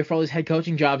around, by the way, for all his head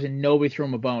coaching jobs, and nobody threw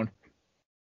him a bone.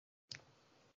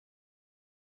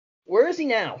 Where is he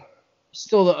now?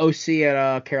 Still the OC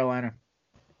at Carolina.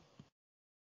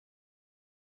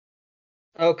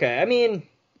 Okay. I mean,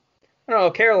 I don't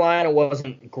know. Carolina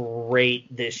wasn't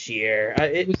great this year.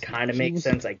 It kind of makes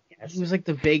sense, I guess. He was like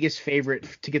the biggest favorite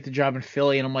to get the job in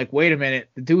Philly, and I'm like, wait a minute.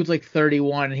 The dude's like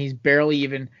 31, and he's barely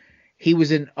even – he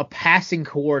was a passing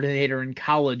coordinator in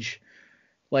college.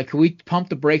 Like, can we pump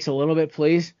the brakes a little bit,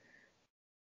 please?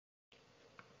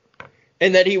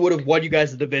 And then he would have won you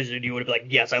guys the division, and you would have been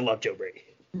like, yes, I love Joe Brady.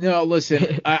 No,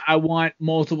 listen, I want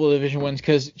multiple division wins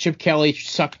because Chip Kelly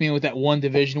sucked me with that one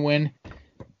division win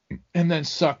and then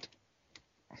sucked.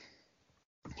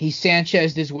 He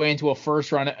Sanchez'd his way into a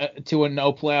first round to a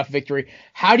no playoff victory.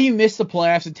 How do you miss the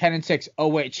playoffs at 10-6? Oh,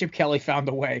 wait, Chip Kelly found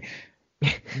a way.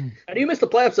 How do you miss the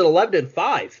playoffs at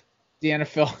 11-5? The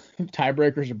NFL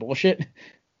tiebreakers are bullshit.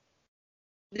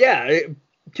 Yeah,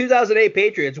 2008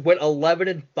 Patriots went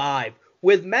 11-5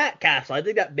 with Matt Castle. I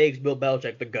think that makes Bill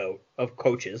Belichick the GOAT of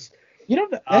coaches. You know,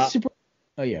 that's super.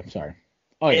 Oh, yeah, I'm sorry.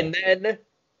 Oh, yeah. And then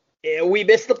we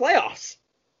missed the playoffs.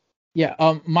 Yeah,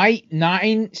 my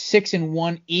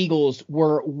 9-6-1 Eagles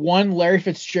were one Larry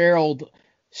Fitzgerald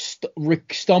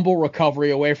stumble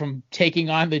recovery away from taking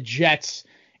on the Jets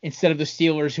instead of the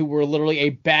Steelers, who were literally a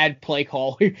bad play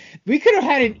call. We could have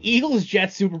had an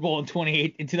Eagles-Jets Super Bowl in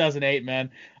 2008,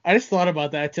 man. I just thought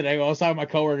about that today while I was talking to my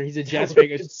coworker. He's a Jets fan.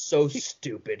 It's so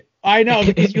stupid. I know,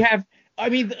 because you have – I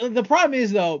mean, the problem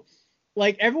is, though,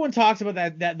 like, everyone talks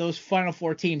about that those Final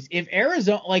Four teams. If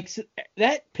Arizona – like,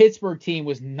 that Pittsburgh team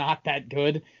was not that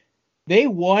good. They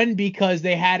won because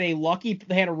they had a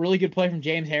really good play from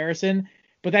James Harrison,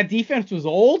 but that defense was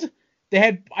old. They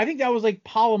had, I think that was like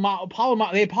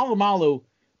Palomalu. They had Palomalu,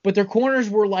 but their corners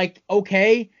were like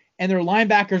okay, and their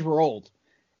linebackers were old.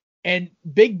 And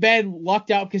Big Ben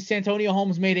lucked out because Santonio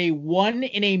Holmes made a 1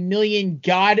 in a million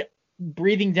God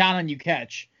breathing down on you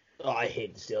catch. Oh, I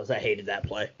hate the Steelers. I hated that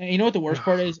play. And you know what the worst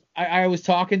part is? I was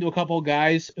talking to a couple of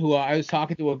guys who I was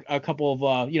talking to a couple of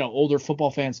older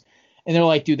football fans, and they're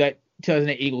like, dude, that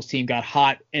 2008 Eagles team got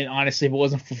hot, and honestly, if it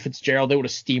wasn't for Fitzgerald, they would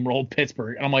have steamrolled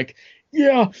Pittsburgh. And I'm like,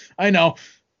 yeah, I know.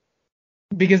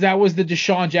 Because that was the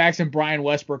Deshaun Jackson, Brian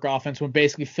Westbrook offense when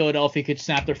basically Philadelphia could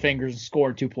snap their fingers and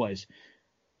score 2 plays.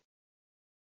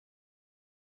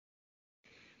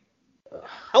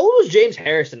 How old was James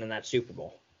Harrison in that Super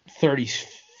Bowl?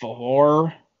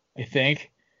 34, I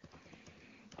think.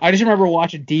 I just remember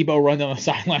watching Debo run down the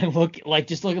sideline looking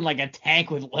like a tank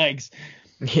with legs.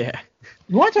 Yeah.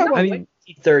 You want to talk about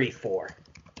 34.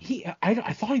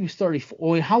 I thought he was 34.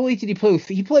 Well, how late did he play with?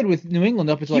 He played with New England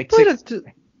up until he played until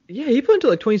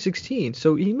 2016.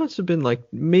 So he must have been like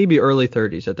maybe early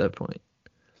 30s at that point.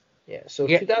 Yeah. So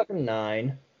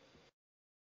 2009.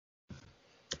 All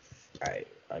right.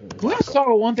 Let's talk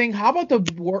about one thing. How about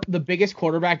the biggest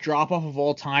quarterback drop off of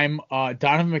all time?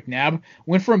 Donovan McNabb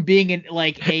went from being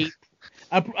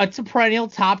a perennial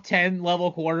top 10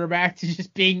 level quarterback to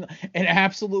just being an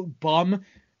absolute bum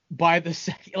by the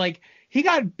second. Like, he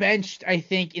got benched, I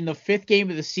think, in the 5th game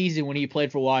of the season when he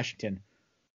played for Washington.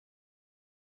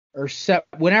 Or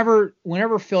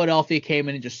whenever Philadelphia came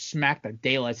in and just smacked the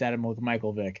daylights out of him with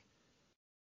Michael Vick.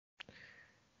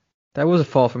 That was a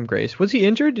fall from grace. Was he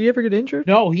injured? Did he ever get injured?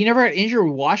 No, he never got injured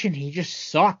with Washington. He just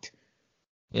sucked.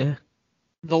 Yeah.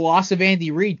 The loss of Andy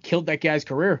Reid killed that guy's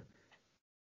career.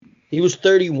 He was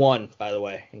 31, by the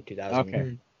way, in 2000.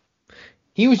 Okay.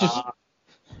 He was just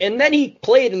And then he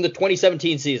played in the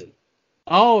 2017 season.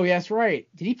 Oh, yeah, that's right.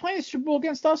 Did he play in the Super Bowl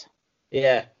against us?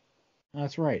 Yeah.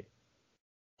 That's right.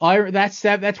 That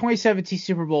 2017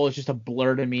 Super Bowl is just a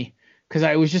blur to me because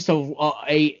it was just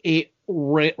a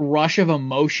rush of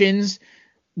emotions,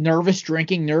 nervous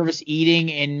drinking, nervous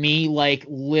eating, and me like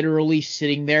literally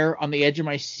sitting there on the edge of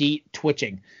my seat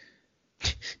twitching.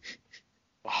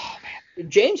 Oh man.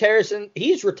 James Harrison,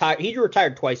 he's retired. He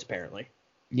retired twice apparently.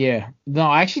 Yeah. No,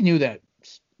 I actually knew that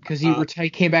because he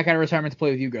came back out of retirement to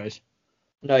play with you guys.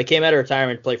 No, he came out of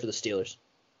retirement to play for the Steelers.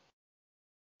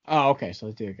 Oh, okay.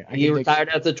 So he retired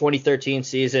after the 2013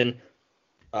 season,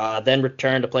 then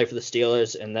returned to play for the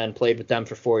Steelers, and then played with them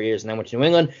for 4 years, and then went to New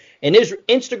England. In his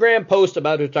Instagram post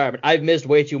about retirement, I've missed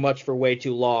way too much for way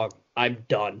too long. I'm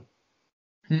done.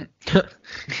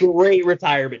 Great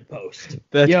retirement post.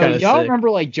 That's kind of y'all sick. Remember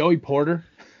like Joey Porter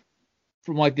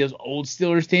from like those old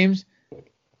Steelers teams?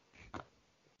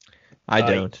 I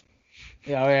don't.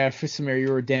 Yeah, for Samir,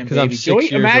 you were a damn baby.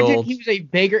 Joey, imagine old. He was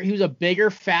a bigger,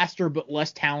 faster, but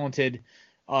less talented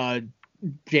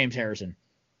James Harrison.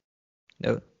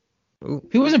 No. Ooh.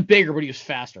 He wasn't bigger, but he was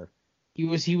faster. He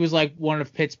was like one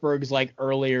of Pittsburgh's like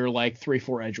earlier like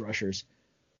 3-4 edge rushers.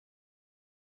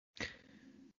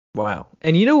 Wow.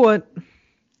 And you know what?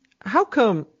 How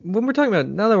come when we're talking about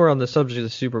now that we're on the subject of the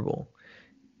Super Bowl,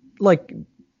 like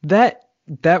that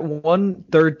one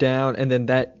third down and then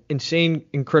that insane,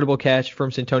 incredible catch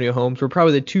from Santonio Holmes were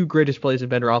probably the two greatest plays in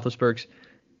Ben Roethlisberger's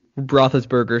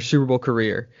Super Bowl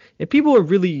career. And people are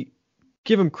really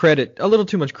give him credit, a little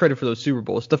too much credit for those Super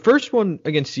Bowls. The first one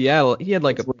against Seattle, he had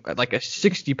like a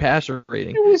 60 passer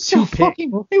rating. It was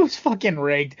it was fucking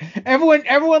rigged.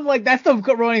 Everyone like that's the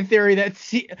running theory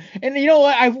and you know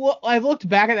what? I've looked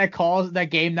back at that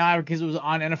game now because it was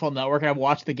on NFL Network and I've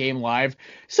watched the game live.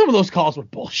 Some of those calls were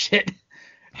bullshit.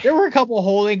 There were a couple of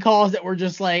holding calls that were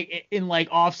just like in like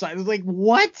offside. It was like,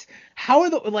 what? How are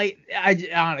the like? I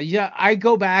don't know. Yeah, I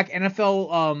go back.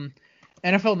 NFL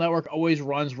Network always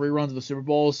runs reruns of the Super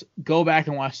Bowls. Go back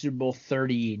and watch Super Bowl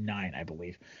 39, I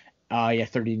believe.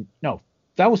 30. No,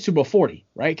 that was Super Bowl 40,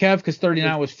 right, Kev? Because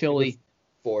 39 was Philly.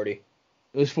 40.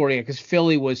 It was 40 because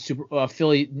Philly was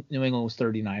New England was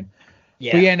 39.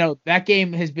 Yeah. But yeah, no, that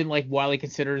game has been like widely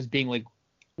considered as being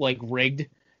like rigged.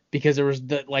 Because there was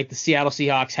the Seattle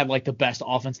Seahawks had like the best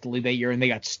offense in the league that year and they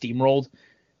got steamrolled.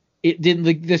 It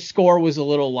didn't the score was a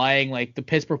little lying. Like the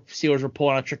Pittsburgh Steelers were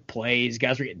pulling out trick plays,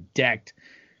 guys were getting decked.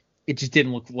 It just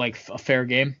didn't look like a fair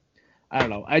game. I don't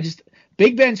know.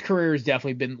 Big Ben's career has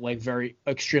definitely been like very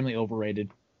extremely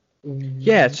overrated.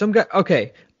 Yeah, some guy.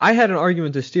 Okay, I had an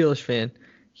argument with a Steelers fan.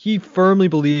 He firmly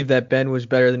believed that Ben was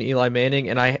better than Eli Manning,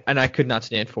 and I could not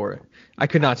stand for it. I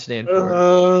could not stand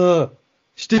for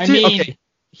it. Okay.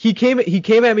 He came at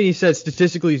me and he said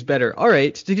statistically he's better. All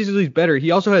right, statistically he's better.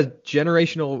 He also has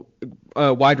generational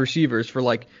wide receivers for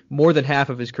like more than half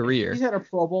of his career. He's had a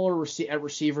Pro Bowler at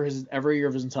receiver every year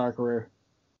of his entire career,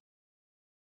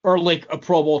 or like a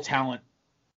Pro Bowl talent.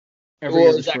 Every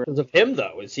year of his career. Because of him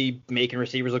though, is he making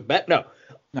receivers look better?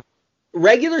 No.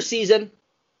 Regular season,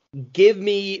 give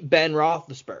me Ben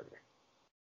Roethlisberger.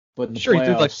 But in the sure, playoffs,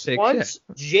 he did like 6. Once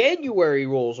January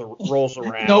rolls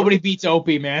around, nobody beats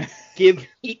Opie, man. Give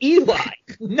me Eli.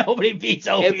 Nobody beats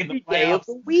Opie in the playoffs. Every day of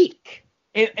the week.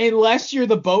 Unless you're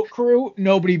the boat crew,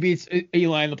 nobody beats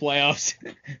Eli in the playoffs.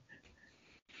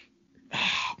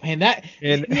 Oh, man,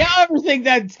 you ever think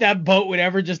that boat would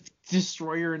ever just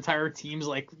destroy your entire team's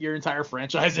like your entire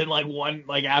franchise in like one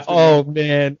like after? Oh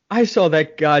man, I saw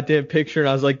that goddamn picture and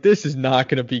I was like, this is not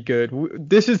gonna be good.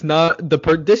 This is not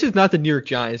the New York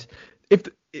Giants.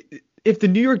 If the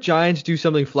New York Giants do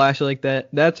something flashy like that,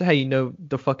 that's how you know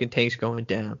the fucking tank's going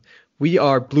down. We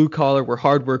are blue collar, we're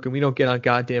hard working, we don't get on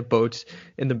goddamn boats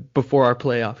before our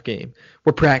playoff game.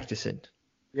 We're practicing.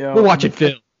 Yeah, we're watching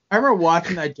film. I remember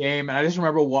watching that game, and I just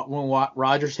remember when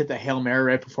Rodgers hit the Hail Mary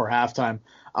right before halftime.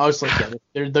 I was like, yeah,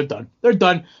 they're done. They're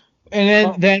done.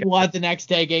 And then the next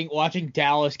day watching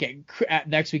Dallas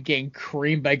next week getting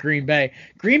creamed by Green Bay.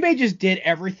 Green Bay just did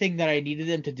everything that I needed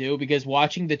them to do because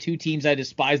watching the two teams I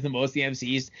despise the most, the NFC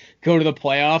East, go to the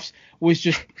playoffs was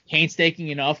just painstaking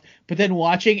enough. But then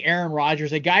watching Aaron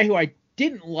Rodgers, a guy who I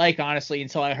didn't like, honestly,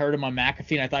 until I heard him on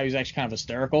McAfee, and I thought he was actually kind of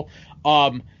hysterical.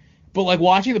 But like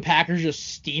watching the Packers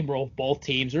just steamroll both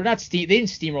teams. They didn't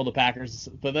steamroll the Packers,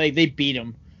 but they beat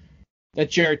them. That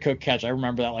Jared Cook catch, I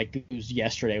remember that like it was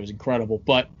yesterday. It was incredible.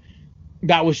 But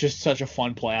that was just such a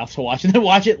fun playoff to watch. And then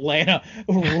watch Atlanta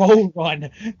roll run.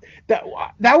 That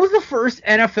was the first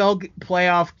NFL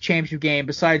playoff championship game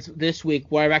besides this week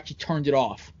where I've actually turned it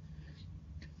off.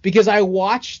 Because I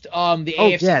watched the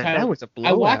AFC title. That was a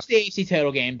blowout. I watched the AFC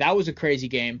title game. That was a crazy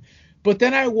game. But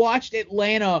then I watched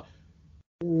Atlanta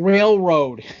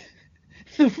railroad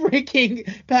the freaking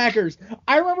Packers.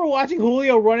 I remember watching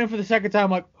Julio run in for the second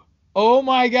time, like, oh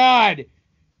my God,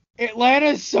 Atlanta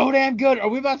is so damn good. Are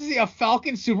we about to see a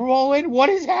Falcons Super Bowl win? What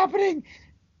is happening?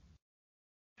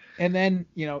 And then,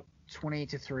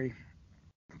 28-3.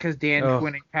 Because Dan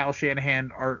Quinn and Kyle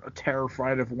Shanahan are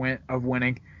terrified of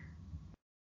winning.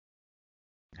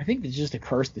 I think it's just a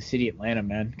curse the city of Atlanta,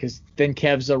 man. Because then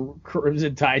Kev's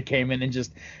Crimson Tide came in and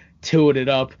just tooed it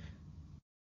up.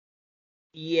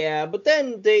 Yeah, but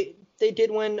then they did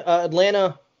win.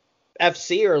 Atlanta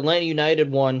FC or Atlanta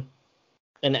United won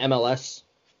an MLS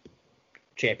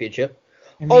championship.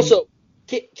 Also,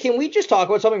 can we just talk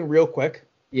about something real quick?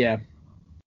 Yeah.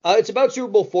 It's about Super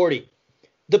Bowl 40.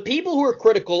 The people who are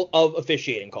critical of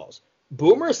officiating calls.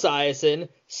 Boomer Esiason,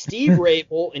 Steve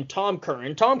Rabel, and Tom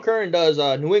Curran. Tom Curran does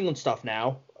New England stuff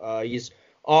now. He's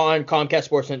on Comcast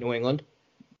Sportsnet New England.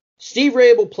 Steve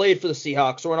Rabel played for the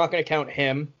Seahawks, so we're not going to count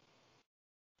him.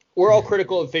 We're all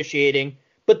critical of officiating.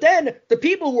 But then the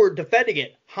people who were defending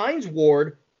it, Hines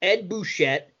Ward, Ed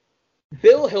Bouchette,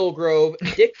 Bill Hillgrove,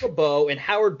 Dick LeBeau, and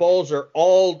Howard Balzer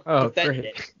all defended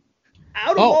it.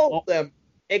 Out of all of them,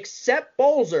 except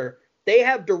Balzer, they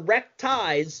have direct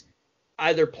ties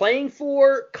either playing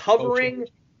for, covering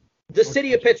the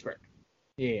city of Pittsburgh.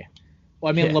 Yeah.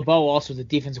 Well, I mean, LeBeau also was the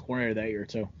defensive coordinator that year,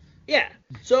 too. Yeah.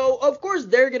 So, of course,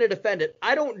 they're going to defend it.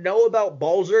 I don't know about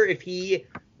Balzer if he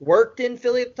worked in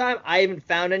Philly at the time. I haven't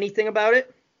found anything about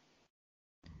it.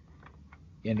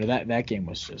 Yeah, no, that game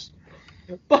was just...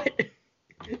 But...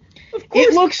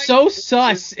 It looks so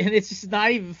sus, and it's just not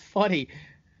even funny.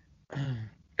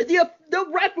 The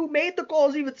ref who made the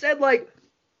calls even said, like,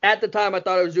 at the time I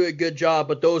thought I was doing a good job,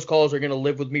 but those calls are going to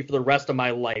live with me for the rest of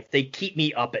my life. They keep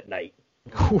me up at night.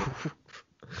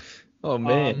 Oh,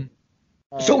 man.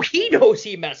 So he knows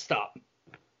he messed up.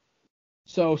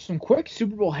 So some quick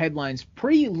Super Bowl headlines.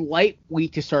 Pretty light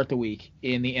week to start the week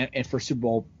and for Super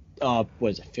Bowl,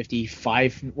 what is it,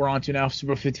 55 we're on to now,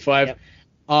 Super Bowl 55. Yep.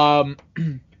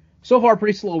 So far,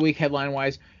 pretty slow week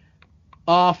headline-wise.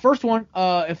 First one,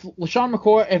 if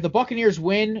the Buccaneers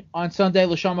win on Sunday,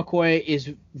 LaShawn McCoy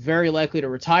is very likely to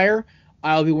retire.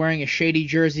 I'll be wearing a shady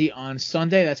jersey on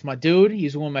Sunday. That's my dude.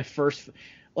 He's one of my first.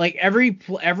 Like every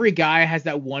guy has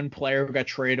that one player who got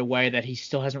traded away that he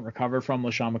still hasn't recovered from.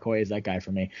 LaShawn McCoy is that guy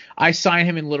for me. I sign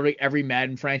him in literally every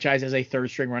Madden franchise as a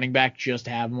third-string running back just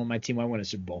to have him on my team when I win a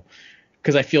Super Bowl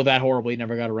because I feel that horrible. He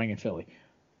never got a ring in Philly.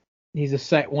 He's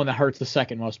the one that hurts the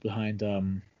second most behind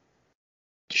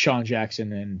Sean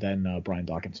Jackson and then Brian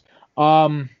Dawkins.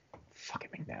 Fucking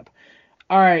McNabb.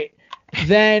 All right,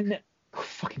 then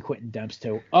fucking Quentin Demps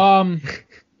too.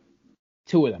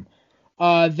 Two of them.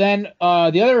 Then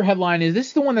the other headline is, this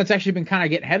is the one that's actually been kind of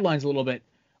getting headlines a little bit,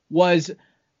 was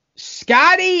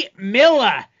Scotty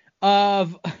Miller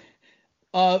of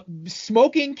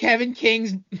smoking Kevin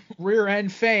King's rear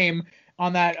end fame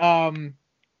on that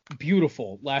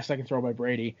beautiful last second throw by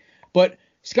Brady. But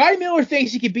Scotty Miller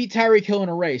thinks he could beat Tyreek Hill in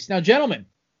a race. Now, gentlemen,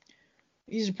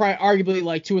 these are probably arguably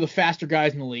like two of the faster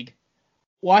guys in the league.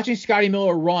 Watching Scotty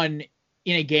Miller run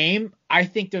in a game, I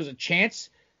think there's a chance,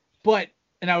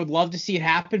 and I would love to see it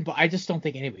happen, but I just don't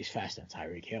think anybody's faster than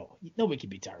Tyreek Hill. Nobody can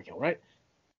beat Tyreek Hill, right?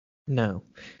 No.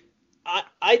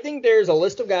 I think there's a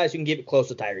list of guys who can keep it close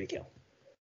to Tyreek Hill.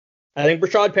 I think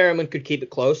Rashad Perriman could keep it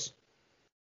close.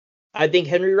 I think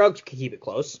Henry Ruggs could keep it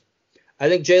close. I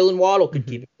think Jalen Waddle could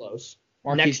keep it close.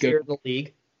 Next year in the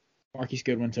league. Marquise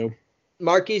Goodwin, too.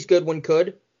 Marquise Goodwin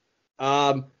could.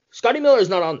 Scotty Miller is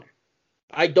not on there.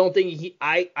 I don't think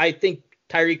I think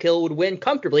Tyreek Hill would win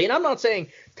comfortably. And I'm not saying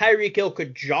Tyreek Hill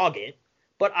could jog it,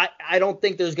 but I don't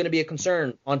think there's going to be a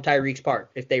concern on Tyreek's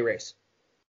part if they race.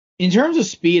 In terms of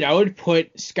speed, I would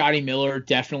put Scotty Miller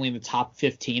definitely in the top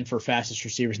 15 for fastest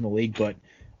receivers in the league, but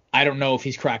I don't know if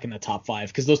he's cracking the top 5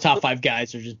 because those top 5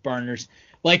 guys are just burners.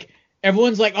 Like,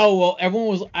 everyone's like, oh, well, everyone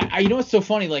was – you know what's so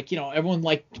funny? Like, everyone,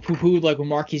 like, poo-pooed, like, when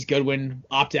Marquise Goodwin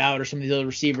opted out or some of these other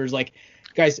receivers. Like,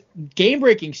 guys,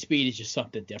 game-breaking speed is just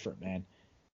something different, man.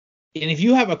 And if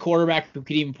you have a quarterback who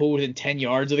can even pull within 10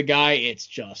 yards of the guy,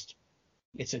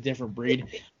 it's a different breed.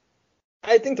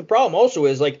 I think the problem also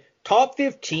is, like, top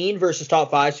 15 versus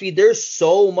top 5 speed, there's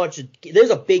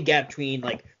a big gap between,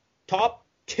 like, top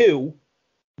 2,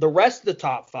 the rest of the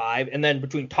top 5, and then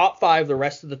between top 5, the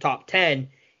rest of the top 10,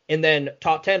 and then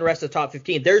top 10, rest of the top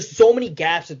 15. There's so many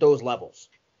gaps at those levels.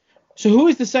 So who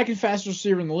is the second fastest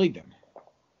receiver in the league then?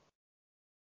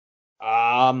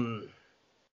 I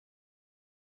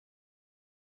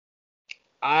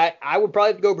would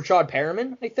probably go Rashad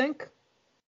Perriman, I think.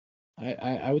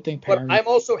 I would think Perriman. But I'm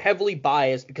also heavily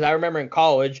biased because I remember in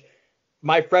college,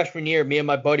 my freshman year, me and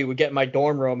my buddy would get in my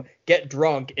dorm room, get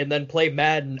drunk, and then play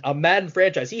Madden, a Madden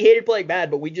franchise. He hated playing Madden,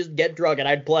 but we just get drunk and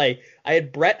I'd play. I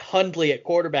had Brett Hundley at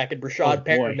quarterback and Rashad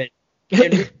Perriman.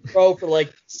 And we'd throw for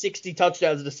like 60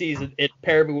 touchdowns in the season, and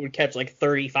Perriman would catch like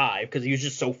 35 because he was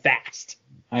just so fast.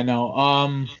 I know.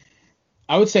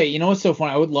 I would say, you know what's so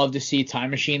funny? I would love to see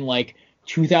Time Machine like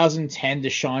 2010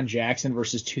 Deshaun Jackson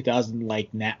versus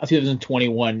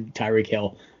 2021 Tyreek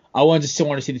Hill. I still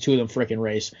want to see the two of them freaking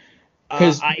race.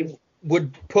 I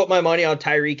would put my money on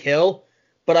Tyreek Hill,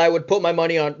 but I would put my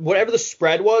money on whatever the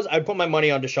spread was. I'd put my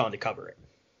money on Deshaun to cover it.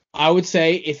 I would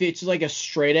say if it's like a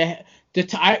straight ahead, the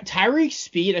Tyreek's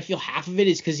speed, I feel half of it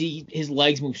is because his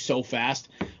legs move so fast,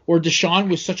 where Deshaun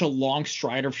was such a long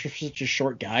strider for such a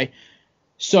short guy.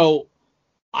 So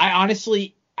I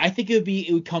think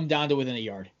it would come down to within a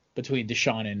yard between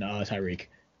Deshaun and Tyreek.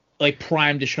 Like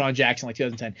prime Deshaun Jackson, like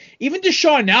 2010. Even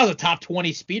Deshaun now is a top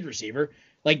 20 speed receiver.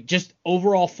 Like just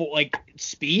overall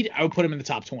speed, I would put him in the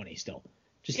top 20 still.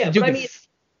 But I mean,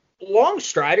 long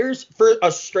striders for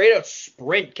a straight up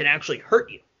sprint can actually hurt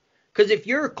you. Because if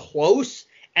you're close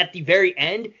at the very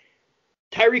end,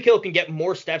 Tyreek Hill can get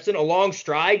more steps in. A long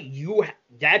stride,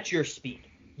 that's your speed.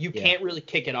 You can't really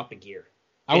kick it up a gear.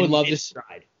 I would love this.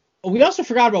 Stride. We also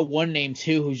forgot about one name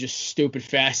too, who's just stupid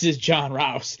fast. Is John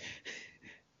Rouse.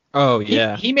 Oh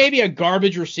yeah. He may be a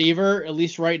garbage receiver at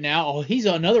least right now. Oh, he's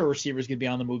another receiver who's gonna be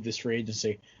on the move this free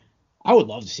agency. I would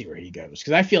love to see where he goes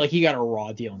because I feel like he got a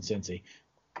raw deal in Cincy.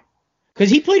 Because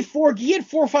he had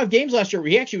 4 or 5 games last year where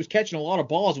he actually was catching a lot of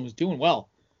balls and was doing well.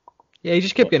 Yeah, he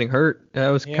just kept getting hurt. That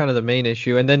was kind of the main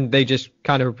issue. And then they just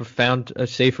kind of found a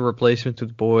safer replacement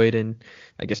with Boyd. And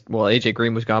I guess, AJ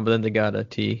Green was gone, but then they got a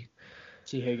T.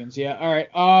 T. Higgins, yeah. All right.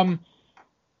 All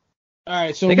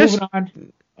right, so moving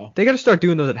on. They got to start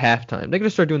doing those at halftime. They got to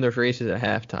start doing their races at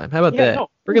halftime. How about that? No,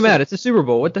 bring them out. It's the Super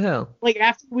Bowl. What the hell? Like,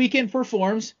 after the weekend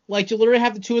performs, like, you literally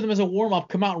have the two of them as a warm-up,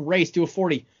 come out and race, do a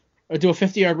 40. Or do a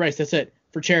 50-yard race. That's it.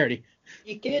 For charity.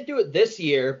 You can't do it this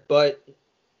year, but,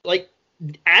 like,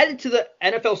 add it to the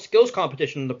NFL skills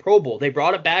competition in the Pro Bowl. They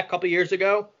brought it back a couple years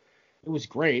ago. It was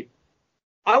great.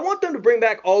 I want them to bring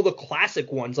back all the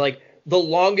classic ones, like the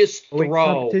longest throw.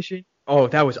 Competition? Oh,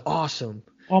 that was awesome.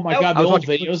 Oh, my God. The old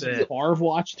videos of Favre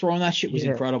watch throwing that shit was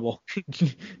incredible.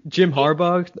 Jim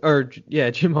Harbaugh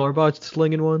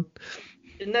slinging one.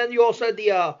 And then you also had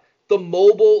the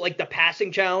mobile, like the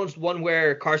passing challenge, one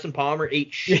where Carson Palmer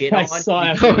ate shit on. I saw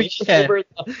that. Over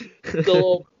the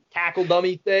little tackle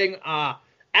dummy thing. Add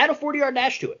a 40-yard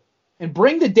dash to it. And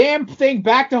bring the damn thing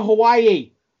back to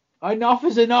Hawaii. Enough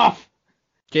is enough.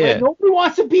 Yeah. Like, nobody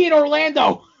wants to be in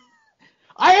Orlando.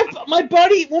 I have my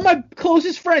buddy, one of my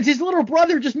closest friends, his little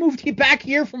brother just moved back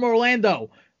here from Orlando.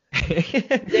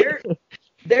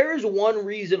 There is one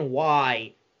reason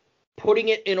why putting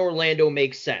it in Orlando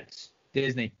makes sense.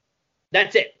 Disney.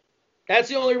 That's it. That's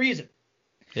the only reason.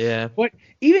 Yeah. But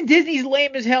even Disney's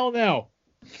lame as hell now.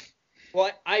 Well,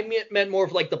 I meant more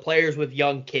of like the players with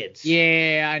young kids.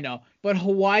 Yeah, I know. But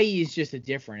Hawaii is just a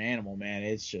different animal, man.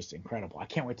 It's just incredible. I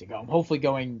can't wait to go. I'm hopefully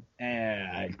going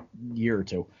a year or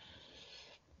two.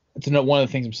 It's one of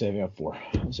the things I'm saving up for.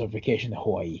 So vacation to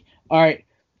Hawaii. All right.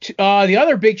 The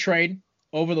other big trade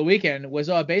over the weekend was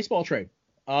a baseball trade.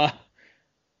 Nolan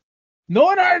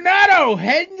Arenado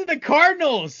heading to the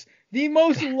Cardinals. The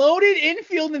most loaded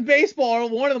infield in baseball, or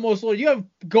one of the most loaded. You have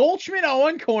Goldschmidt on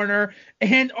one corner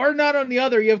and Arenado on the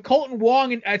other. You have Colton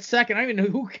Wong at second. I mean,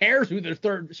 who cares who their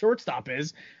third shortstop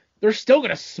is? They're still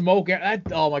going to smoke that.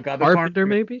 Oh, my God. Carpenter,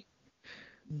 maybe?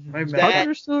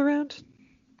 Carpenter's still around?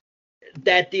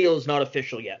 That deal is not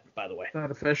official yet, by the way. Not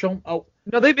official? Oh.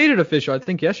 No, they made it official, I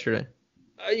think, yesterday.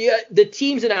 Yeah, the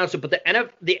teams announced it, but the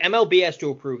MLB has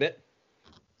to approve it.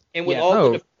 And with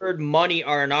all the deferred money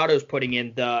Arenado's putting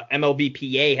in, the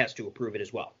MLBPA has to approve it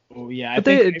as well. Oh, yeah. But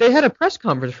they had a press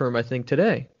conference for him, I think,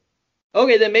 today.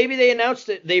 Okay, then maybe they announced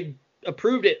it. They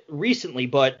approved it recently,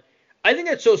 but I think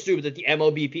that's so stupid that the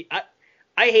MLBPA...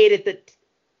 I hate it that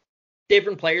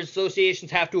different players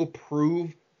associations have to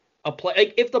approve a play.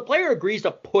 Like, if the player agrees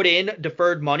to put in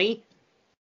deferred money,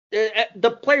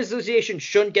 the Players Association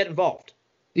shouldn't get involved.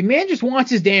 The man just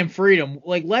wants his damn freedom.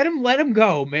 Like, let him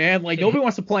go, man. Like, nobody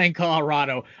wants to play in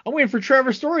Colorado. I'm waiting for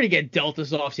Trevor Story to get dealt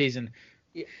this offseason.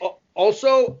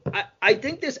 Also, I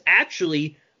think this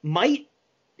actually might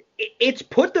 – it's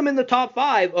put them in the top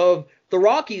 5 of the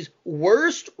Rockies'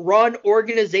 worst-run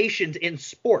organizations in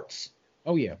sports.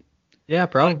 Oh, yeah. Yeah,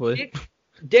 probably.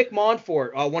 Dick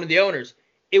Montfort, one of the owners,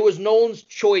 it was Nolan's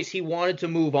choice. He wanted to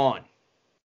move on.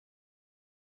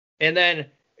 And then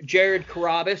Jared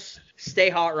Carabas, Stay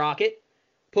Hot Rocket,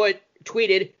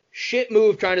 tweeted, shit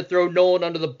move trying to throw Nolan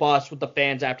under the bus with the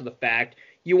fans after the fact.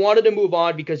 you wanted to move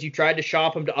on because you tried to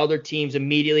shop him to other teams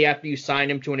immediately after you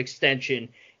signed him to an extension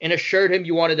and assured him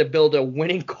you wanted to build a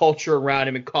winning culture around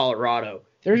him in Colorado.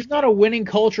 There's not a winning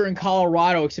culture in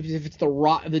Colorado except if it's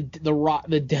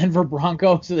the Denver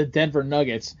Broncos or the Denver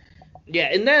Nuggets. Yeah,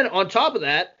 and then on top of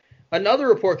that, another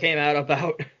report came out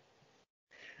about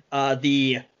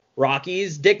the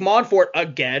Rockies. Dick Monfort,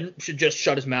 again, should just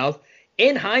shut his mouth.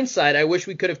 In hindsight, I wish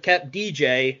we could have kept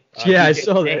DJ. Yeah, DJ I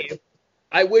saw that.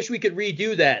 I wish we could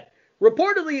redo that.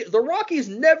 Reportedly, the Rockies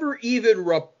never even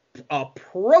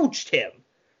approached him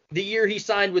the year he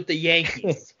signed with the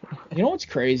Yankees. You know what's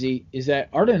crazy is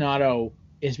that Arenado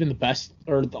has been the best,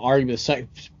 or arguably the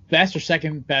best or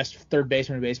second best third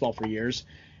baseman in baseball for years.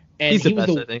 And He's the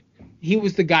best, I think. He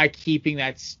was the guy keeping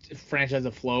that franchise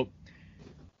afloat.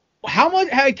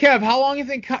 Hey Kev, how long do you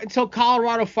think until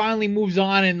Colorado finally moves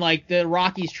on and like the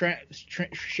Rockies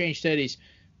change cities?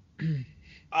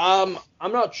 I'm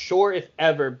not sure if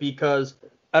ever, because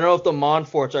I don't know if the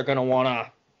Monforts are going to want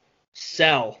to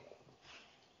sell.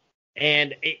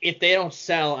 And if they don't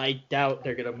sell, I doubt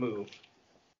they're going to move.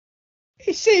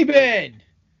 Hey, Saban!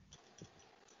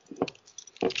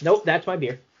 Nope, that's my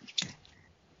beer.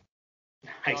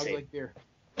 I like beer.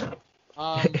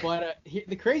 But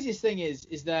the craziest thing is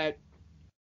that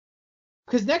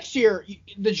because next year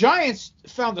the Giants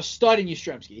found a stud in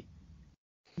Yastrzemski.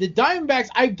 The Diamondbacks,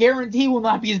 I guarantee, will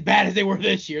not be as bad as they were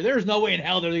this year. There's no way in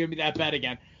hell they're going to be that bad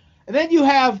again. And then you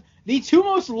have the two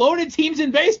most loaded teams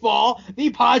in baseball, the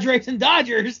Padres and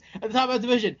Dodgers, at the top of the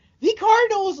division. The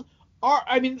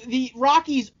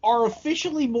Rockies are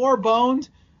officially more boned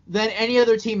than any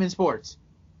other team in sports.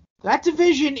 That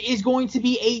division is going to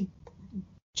be a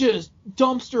just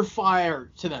dumpster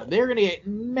fire to them. They're going to get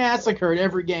massacred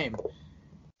every game.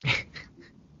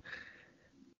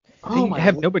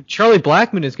 But Charlie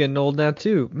Blackmon is getting old now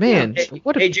too. Man,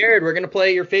 hey Jared, we're going to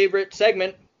play your favorite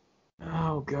segment.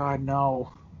 Oh God,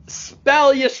 no.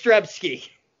 Spell Yastrzemski.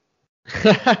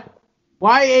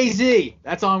 Y-A-Z.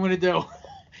 That's all I'm going to do.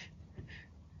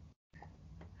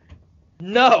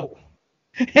 No.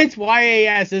 It's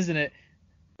Y-A-S, isn't it?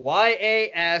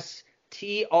 Y-A-S-T-R-Z-E-M-S-K-I.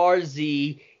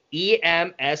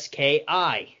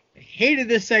 I hated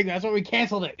this segment. That's why we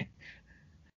canceled it.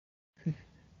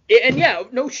 And yeah,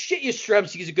 no shit,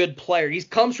 Yastrzemski's a good player. He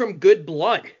comes from good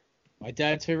blood. My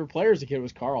dad's favorite player as a kid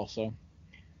was Carl, so.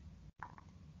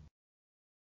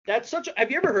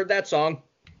 Have you ever heard that song?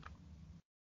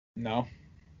 No.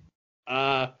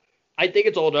 I think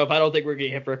it's old enough. I don't think we're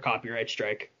getting hit for a copyright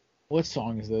strike. What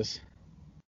song is this?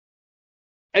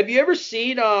 Have you ever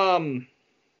seen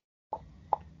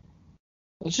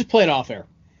Let's just play it off air.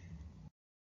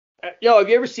 have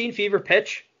you ever seen Fever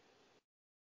Pitch?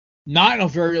 Not in a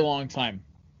very long time.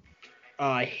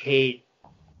 I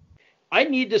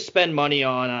need to spend money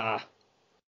on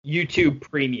YouTube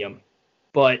Premium,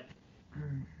 but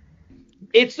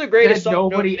it's the greatest song.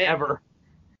 Nobody ever.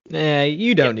 Nah,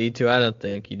 you don't need to. I don't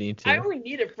think you need to. I only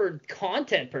need it for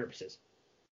content purposes.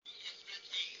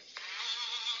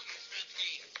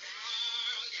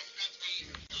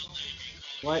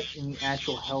 What in the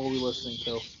actual hell are we listening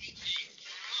to?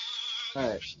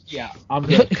 Alright, yeah, I'm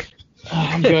good.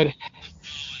 I'm good.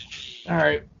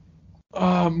 Alright,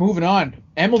 moving on.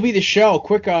 MLB The Show,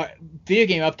 quick video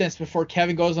game updates before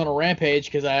Kevin goes on a rampage,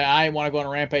 because I want to go on a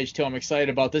rampage too. I'm excited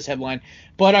about this headline.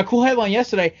 But a cool headline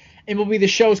yesterday, MLB The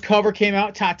Show's cover came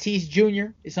out. Tatis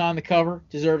Jr. is on the cover,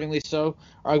 deservingly so.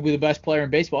 Arguably the best player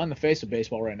in baseball, in the face of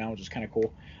baseball right now, which is kind of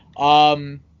cool.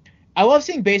 I love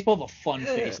seeing baseball the fun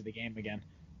face of the game again.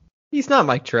 He's not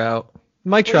Mike Trout.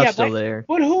 Mike Trout's still there.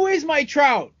 But who is Mike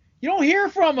Trout? You don't hear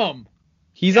from him.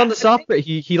 He's on the soft.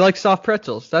 He likes soft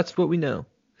pretzels. That's what we know.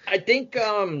 I think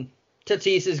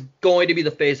Tatis is going to be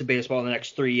the face of baseball in the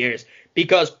next 3 years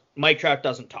because Mike Trout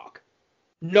doesn't talk.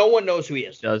 No one knows who he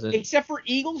is. Doesn't. Except for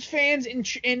Eagles fans and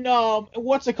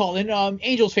what's it called? And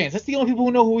Angels fans. That's the only people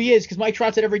who know who he is because Mike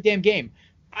Trout's at every damn game.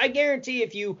 I guarantee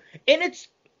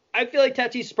I feel like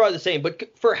Tatis is probably the same,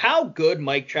 but for how good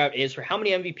Mike Trout is, for how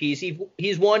many MVPs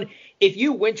he's won, if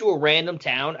you went to a random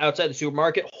town outside the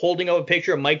supermarket holding up a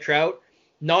picture of Mike Trout,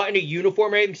 not in a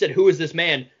uniform or anything, said, "Who is this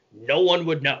man?" no one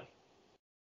would know.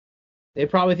 They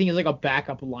probably think he's like a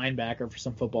backup linebacker for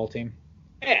some football team.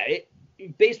 Yeah,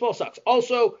 baseball sucks.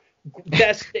 Also,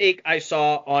 best take I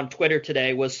saw on Twitter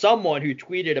today was someone who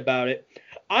tweeted about it.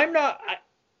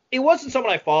 It wasn't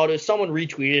someone I followed. It was someone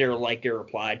retweeted or liked or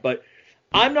replied, but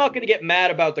I'm not going to get mad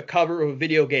about the cover of a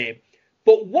video game.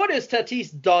 But what has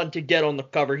Tatis done to get on the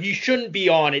cover? He shouldn't be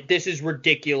on it. This is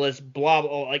ridiculous. Blah,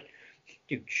 blah. Like,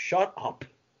 dude, shut up.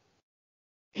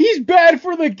 He's bad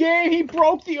for the game. He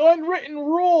broke the unwritten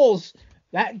rules.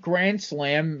 That grand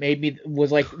slam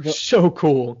was like so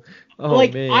cool. Oh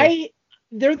like man.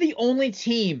 they're the only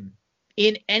team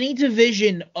in any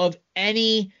division of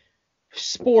any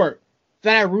sport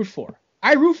that I root for.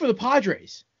 I root for the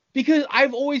Padres because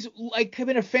I've always like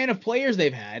been a fan of players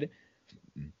they've had.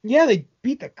 Yeah, they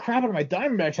beat the crap out of my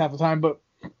Diamondbacks half the time, but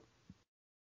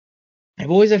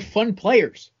I've always had fun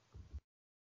players.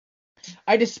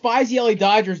 I despise the LA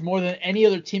Dodgers more than any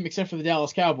other team except for the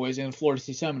Dallas Cowboys and the Florida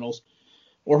State Seminoles,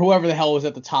 or whoever the hell was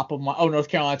at the top of my North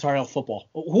Carolina Tar Heel football.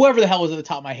 Whoever the hell was at the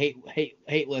top of my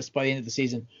hate list by the end of the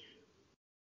season.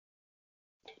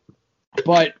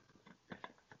 But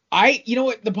you know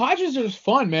what, the Padres are just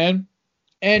fun, man.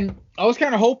 And I was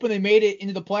kind of hoping they made it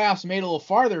into the playoffs and made it a little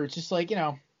farther. It's just like, you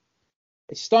know,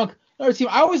 it stunk. Another team.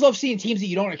 I always love seeing teams that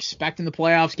you don't expect in the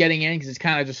playoffs getting in because it's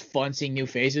kind of just fun seeing new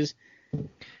faces.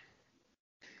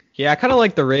 Yeah, I kind of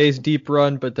like the Rays' deep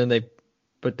run, but then I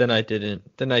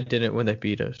didn't. Then I didn't when they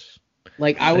beat us.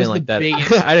 Like I was the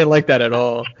biggest. I didn't like that at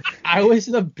all. I was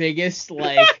the biggest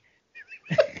like.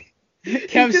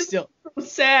 Kev's still so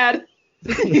sad.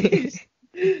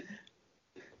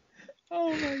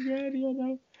 Oh my god, you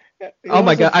know. Oh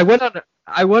my god, I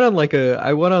went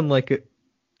on like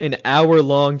an hour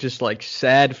long just like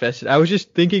sad fest. I was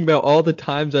just thinking about all the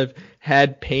times I've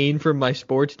had pain from my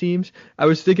sports teams. I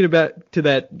was thinking about to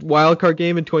that wild card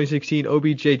game in 2016,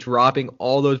 OBJ dropping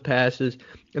all those passes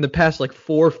in the past like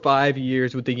 4 or 5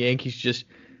 years with the Yankees just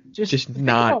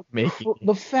not making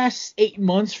the fast 8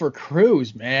 months for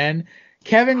Cruz, man.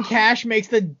 Kevin Cash makes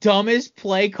the dumbest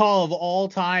play call of all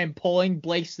time, pulling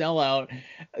Blake Snell out,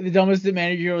 the dumbest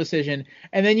managerial decision.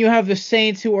 And then you have the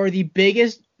Saints, who are the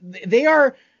biggest. They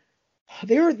are a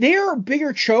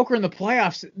bigger choker in the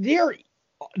playoffs. They're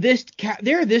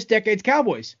this decade's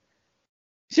Cowboys.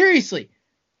 Seriously,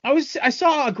 I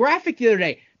saw a graphic the other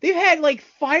day. They've had like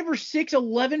 5 or 6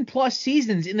 11 plus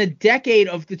seasons in the decade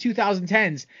of the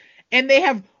 2010s, and they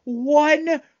have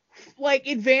one like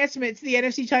advancement to the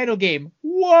NFC title game.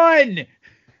 One.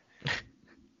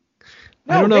 No,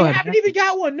 I don't know. They haven't even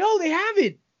got one. No, they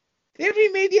haven't. They haven't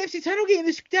even made the NFC title game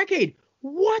this decade.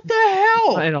 What the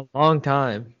hell? In a long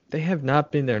time. They have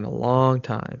not been there in a long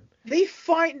time.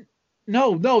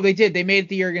 No, they did. They made it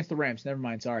the year against the Rams. Never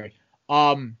mind. Sorry.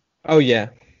 Oh yeah.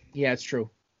 Yeah, it's true.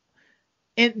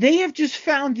 And they have just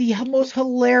found the most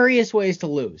hilarious ways to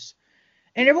lose.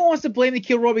 And everyone wants to blame the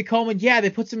kid Roby Coleman. Yeah, they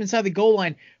put him inside the goal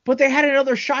line, but they had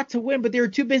another shot to win, but they were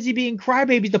too busy being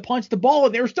crybabies to punch the ball,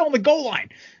 and they were still on the goal line.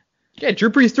 Yeah, Drew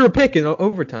Brees threw a pick in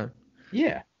overtime.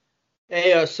 Yeah.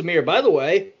 Hey, Samir, by the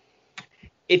way,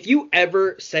 if you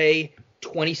ever say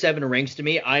 27 rings to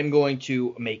me, I'm going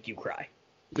to make you cry.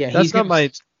 Yeah, that's not my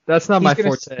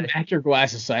forte. Smack your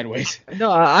glasses sideways. No,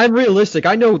 I'm realistic.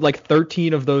 I know like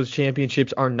 13 of those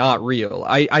championships are not real.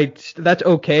 I that's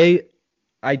okay.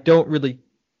 I don't really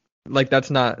like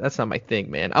that's not my thing,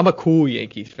 man. I'm a cool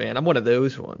Yankees fan. I'm one of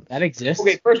those ones. That exists.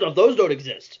 Okay, first off, those don't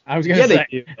exist. I was gonna say.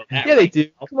 They do. Yeah, they do.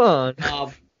 Come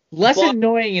on. Less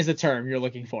annoying is the term you're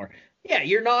looking for. Yeah,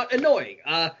 you're not annoying.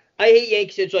 I hate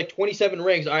Yankees. It's like 27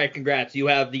 rings. All right, congrats. You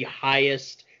have the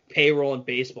highest payroll in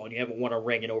baseball, and you haven't won a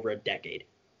ring in over a decade.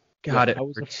 Got it. I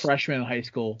was a freshman in high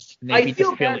school. I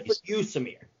feel bad for you,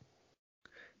 Samir.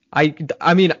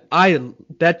 I mean,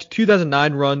 that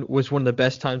 2009 run was one of the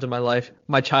best times of my life.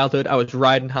 My childhood, I was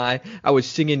riding high. I was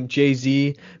singing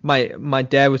Jay-Z. My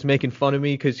dad was making fun of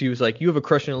me because he was like, "You have a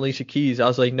crush on Alicia Keys." I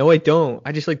was like, "No, I don't.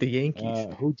 I just like the Yankees."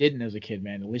 Who didn't as a kid,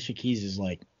 man? Alicia Keys is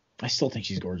like, I still think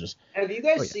she's gorgeous. Have you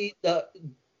guys seen the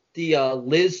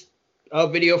Liz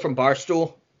video from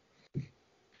Barstool?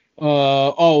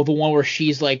 The one where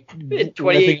she's like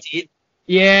 2018.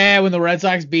 Yeah, when the Red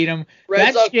Sox beat them.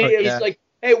 Red Sox is like,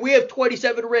 hey, we have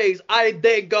 27 rings. I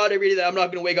thank God every day that I'm not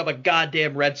going to wake up a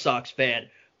goddamn Red Sox fan.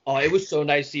 Oh, it was so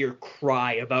nice to see her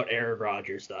cry about Aaron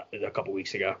Rodgers a couple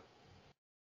weeks ago.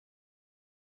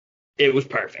 It was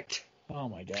perfect. Oh,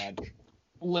 my God.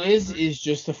 Liz is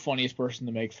just the funniest person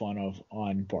to make fun of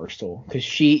on Barstool because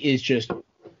she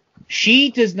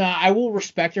does not, I will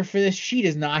respect her for this. She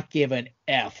does not give an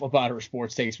F about her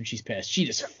sports takes when she's pissed. She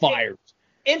just fires.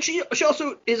 And she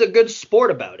also is a good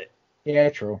sport about it. Yeah,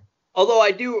 true. Although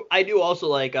I do also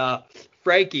like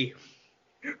Frankie.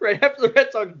 Right after the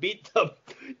Red Sox beat them,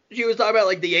 she was talking about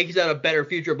like the Yankees had a better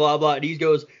future, blah blah, and he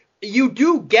goes, "You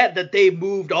do get that they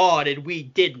moved on and we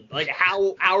didn't. Like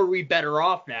how are we better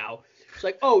off now?" It's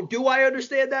like, oh, do I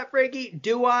understand that, Frankie?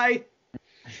 Do I?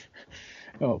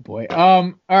 Oh boy.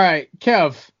 All right,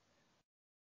 Kev.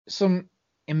 Some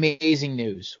amazing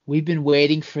news. We've been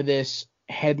waiting for this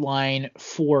headline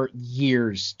for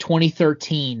years.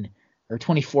 2013 or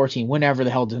 2014, whenever the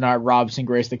hell Denard Robinson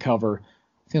graced the cover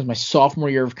think it was my sophomore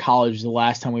year of college, the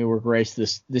last time we were graced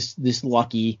this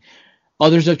lucky.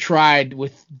 Others have tried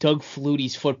with Doug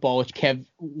Flutie's football, which Kev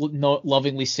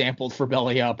lovingly sampled for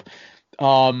Belly Up.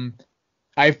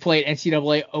 I've played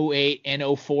NCAA 08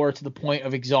 and 04 to the point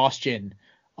of exhaustion.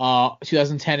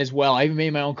 2010 as well. I even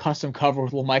made my own custom cover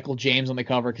with little Michael James on the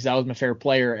cover because I was my favorite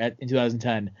player in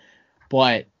 2010.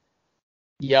 But,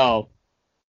 yo,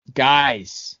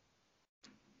 guys,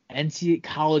 NCAA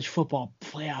college football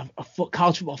playoff,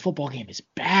 college football game is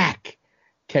back.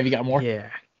 Kev, you got more? Yeah.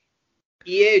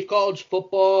 EA college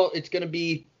football, it's going to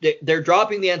be, they're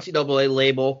dropping the NCAA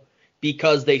label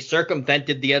because they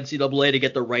circumvented the NCAA to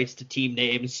get the rights to team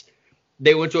names.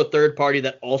 They went to a third party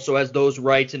that also has those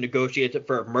rights and negotiates it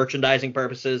for merchandising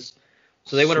purposes.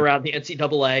 So they went around the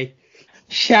NCAA.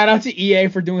 Shout out to EA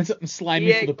for doing something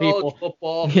slimy for the people.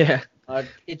 Football. Yeah.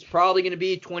 It's probably going to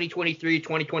be 2023,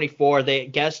 2024. They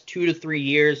guess 2 to 3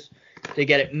 years to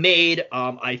get it made.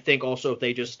 I think also if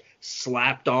they just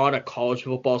slapped on a college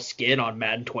football skin on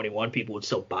Madden 21, people would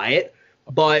still buy it.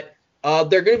 But there are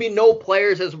going to be no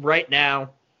players as of right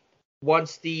now.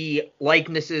 Once the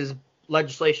likenesses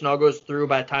legislation all goes through,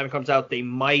 by the time it comes out, they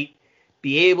might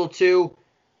be able to.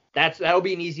 That'll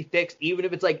be an easy fix. Even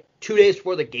if it's like 2 days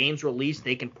before the game's released,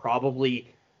 they can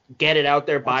probably get it out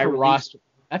there by release.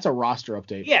 That's a roster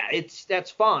update. Yeah,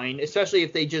 that's fine, especially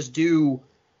if they just do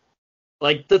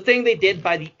like the thing they did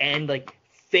by the end, like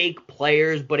fake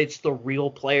players, but it's the real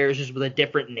players just with a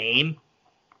different name.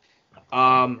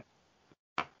 I'm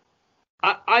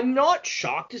not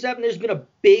shocked as having there's been a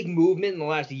big movement in the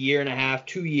last year and a half,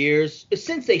 2 years,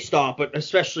 since they stopped, but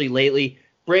especially lately,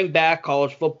 bring back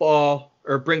college football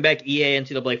or bring back EA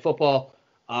NCAA football.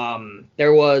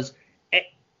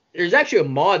 There's actually a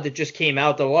mod that just came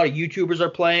out that a lot of YouTubers are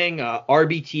playing.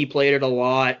 RBT played it a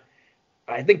lot.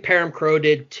 I think Param Crow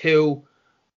did too.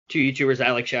 Two YouTubers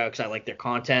I like shout out because I like their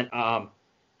content.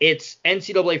 It's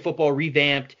NCAA football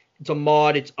revamped. It's a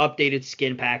mod. It's updated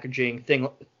skin packages,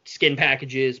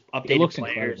 updated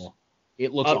players. Incredible.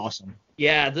 It looks awesome.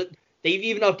 Yeah, they've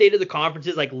even updated the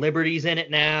conferences, like Liberty's in it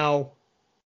now.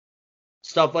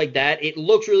 Stuff like that. It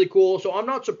looks really cool. So I'm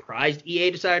not surprised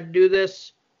EA decided to do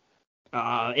this.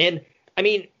 And I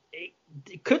mean,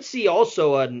 it could see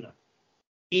also an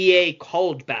EA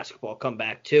college basketball come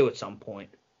back too at some point.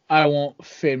 I won't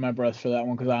fade my breath for that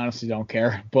one because I honestly don't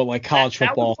care. But like college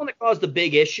football, that was the one that caused the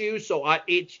big issue. So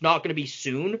it's not going to be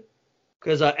soon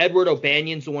because Edward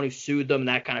O'Banion's the one who sued them. And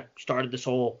that kind of started this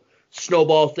whole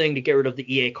snowball thing to get rid of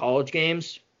the EA college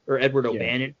games or Edward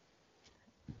O'Banion.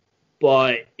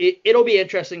 But it'll be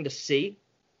interesting to see.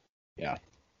 Yeah.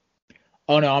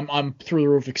 Oh no, I'm through the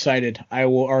roof excited. I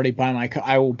will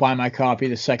buy my copy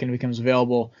the second it becomes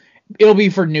available. It'll be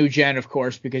for new gen, of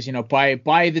course, because by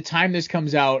the time this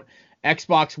comes out,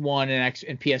 Xbox One and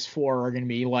PS4 are going to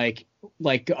be like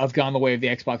I've gone the way of the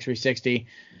Xbox 360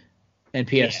 and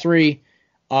PS3.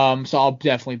 Yeah. So I'll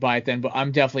definitely buy it then. But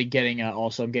I'm definitely getting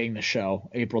getting the show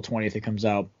April 20th. It comes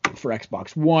out for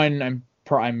Xbox One.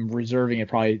 I'm reserving it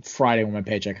probably Friday when my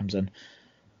paycheck comes in.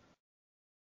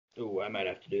 Ooh, I might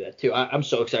have to do that too. I'm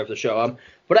so excited for the show.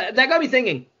 But that got me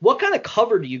thinking, what kind of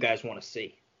cover do you guys want to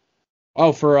see?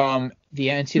 Oh, for the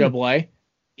NCAA?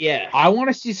 Yeah. I want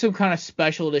to see some kind of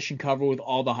special edition cover with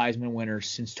all the Heisman winners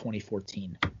since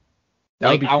 2014. That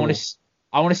would be cool. I want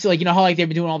to see, like, how like they've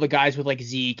been doing all the guys with like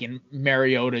Zeke and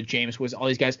Mariota, James Wiz, all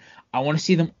these guys. I want to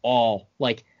see them all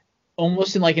like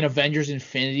almost in like an Avengers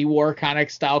Infinity War kind of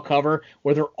style cover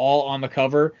where they're all on the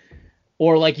cover.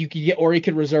 Or like you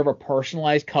could reserve a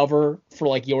personalized cover for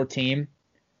like your team.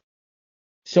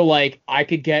 So like I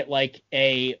could get like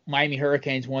a Miami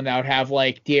Hurricanes one that would have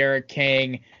like De'Aaron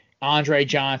King, Andre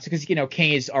Johnson, because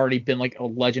King has already been like a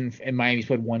legend in Miami. He's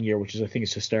played 1 year, which is I think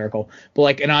is hysterical. But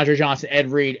like an Andre Johnson,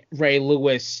 Ed Reed, Ray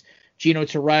Lewis, Gino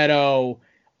Toretto,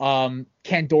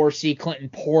 Ken Dorsey, Clinton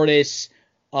Portis,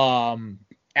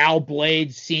 Al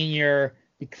Blades Sr.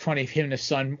 It'd be funny if him and his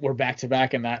son were back to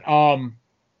back in that.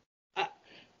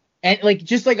 And like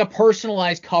just like a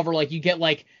personalized cover, like you get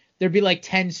like there'd be like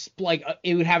 10, like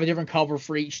it would have a different cover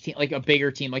for each team, like a bigger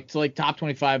team, like so like top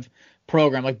 25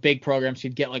 program, like big programs,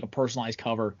 you'd get like a personalized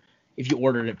cover if you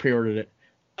pre-ordered it.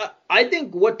 I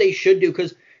think what they should do,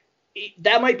 because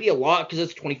that might be a lot because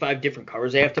it's 25 different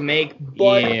covers they have to make,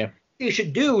 but they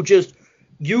should do just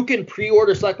you can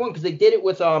pre-order select one because they did it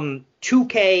with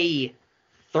 2K13,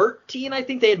 I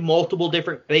think they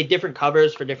had different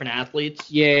covers for different athletes.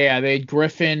 Yeah, they had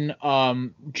Griffin,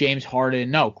 James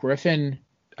Harden. No, Griffin.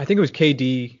 I think it was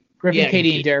KD. Griffin,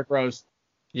 KD, and Derrick Rose.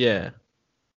 Yeah.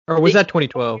 Or was that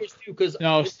 2012?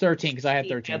 No, it was 13 because I had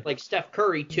 13. Had like Steph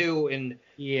Curry too, and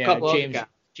James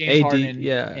AD, Harden.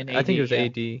 yeah, and AD, I think it was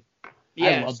AD.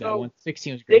 Yeah, I love so that one.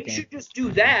 16 was a they great game. should just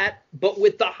do that, but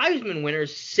with the Heisman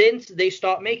winners since they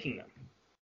stopped making them.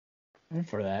 I'm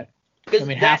for that. I 'Cause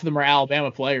mean, half of them are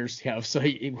Alabama players, Kev, so who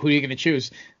are you going to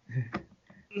choose?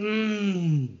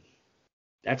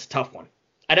 That's a tough one.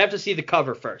 I'd have to see the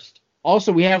cover first.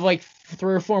 Also, we have like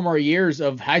 3 or 4 more years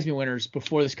of Heisman winners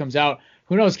before this comes out.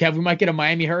 Who knows, Kev? We might get a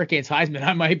Miami Hurricanes Heisman.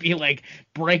 I might be like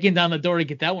breaking down the door to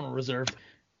get that one reserved.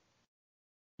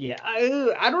 Yeah,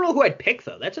 I don't know who I'd pick,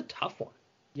 though. That's a tough one.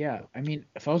 Yeah, I mean,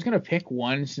 if I was going to pick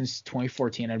one since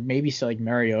 2014, I'd maybe say like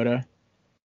Mariota.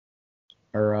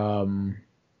 Or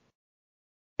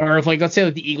if like, let's say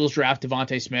like the Eagles draft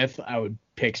Devontae Smith, I would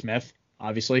pick Smith,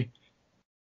 obviously.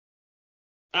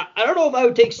 I don't know if I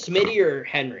would take Smitty or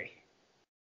Henry.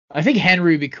 I think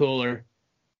Henry would be cooler.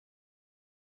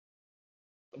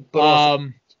 But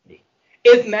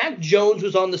if Mac Jones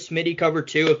was on the Smitty cover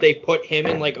too, if they put him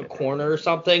in like a corner or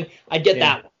something, I'd get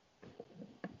that one.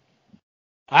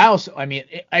 I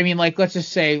mean, like, let's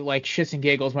just say, like, shits and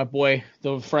giggles, my boy,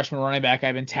 the freshman running back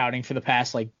I've been touting for the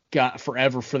past, like,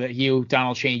 forever for that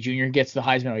Donald Chaney Jr. gets the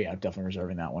Heisman. Oh, yeah, I'm definitely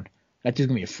reserving that one. That dude's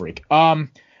going to be a freak. All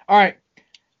right.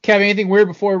 Kevin, anything weird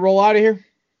before we roll out of here?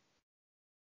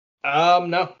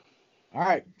 No. All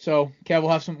right. So, Kev,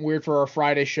 we'll have something weird for our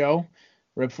Friday show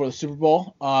right before the Super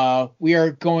Bowl. We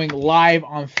are going live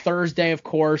on Thursday, of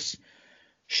course.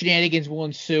 Shenanigans will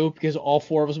ensue because all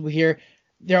 4 of us will be here.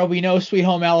 There will be no Sweet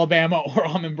Home Alabama or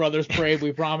Almond Brothers Parade,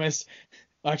 we promise.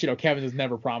 Actually, no, Kevin has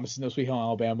never promised no Sweet Home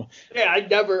Alabama. Yeah, I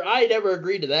never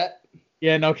agreed to that.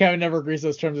 Yeah, no, Kevin never agrees to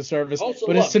those terms of service. Also,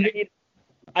 but look,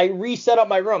 I reset up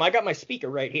my room. I got my speaker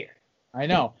right here. I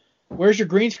know. Where's your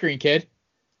green screen, kid?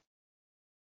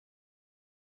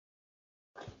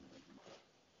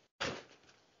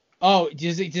 Oh,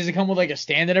 does it come with like a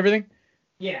stand and everything?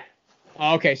 Yeah.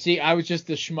 Oh, okay, see, I was just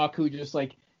the schmuck who just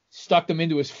like stuck them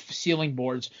into his ceiling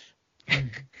boards. Yeah,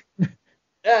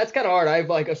 it's kind of hard. I have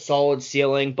like a solid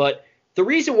ceiling, but the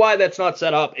reason why that's not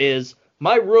set up is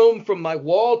my room from my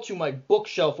wall to my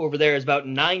bookshelf over there is about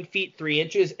 9 feet 3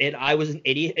 inches, and I was an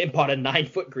idiot and bought a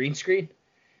 9-foot green screen.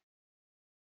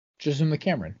 Just in the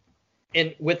Cameron.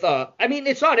 And with I mean,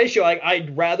 it's not an issue.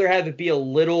 I'd rather have it be a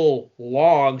little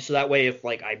long, so that way if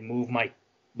like I move my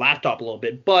laptop a little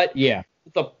bit. But yeah,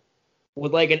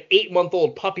 with like an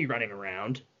 8-month-old puppy running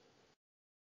around.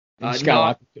 You just gotta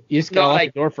lock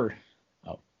the door for.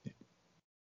 Oh,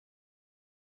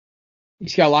 you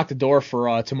just gotta lock the door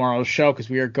for tomorrow's show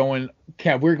because we're going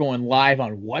live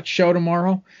on what show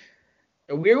tomorrow?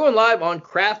 We're going live on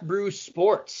Craft Brew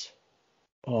Sports.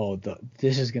 Oh,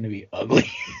 this is gonna be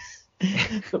ugly.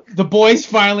 The boys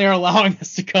finally are allowing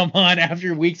us to come on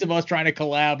after weeks of us trying to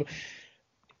collab.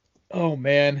 Oh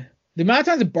man, the amount of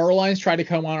times that Burline's tried to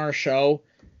come on our show.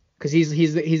 Because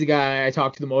he's the guy I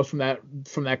talk to the most from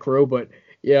that crew, but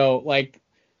like,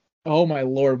 oh my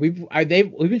lord, we've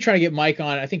been trying to get Mike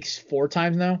on I think 4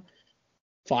 times now,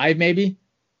 5 maybe,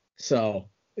 so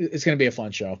it's gonna be a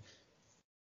fun show.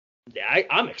 Yeah,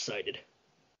 I'm excited.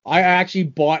 I actually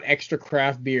bought extra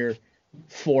craft beer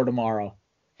for tomorrow,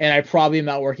 and I probably am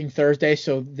not working Thursday,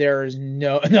 so there's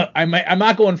no I'm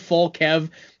not going full Kev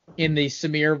in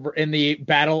the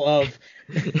battle of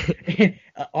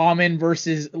Almond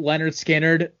versus Leonard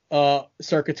Skinnard,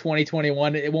 circa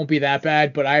 2021. It won't be that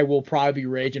bad, but I will probably be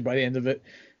raging by the end of it.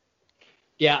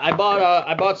 Yeah, I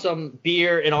bought some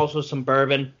beer and also some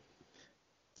bourbon.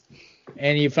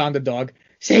 And you found the dog,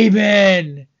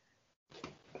 Saban.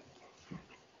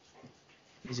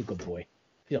 He's a good boy.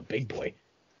 He's a big boy.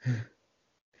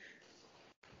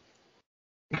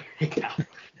 Yeah.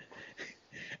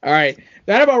 All right,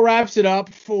 that about wraps it up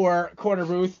for Corner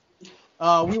Booth.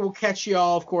 We will catch you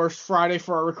all, of course, Friday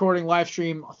for our recording live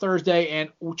stream Thursday, and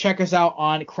check us out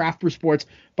on Craft Brew Sports.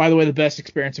 By the way, the best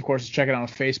experience, of course, is check it out on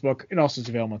Facebook. It also is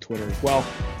available on Twitter as well.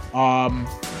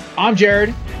 I'm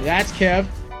Jared. That's Kev.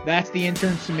 That's the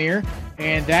intern Samir.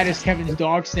 And that is Kevin's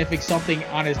dog sniffing something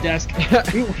on his desk.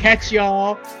 We will catch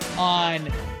y'all on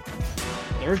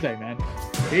Thursday, man.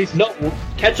 Peace. No, we'll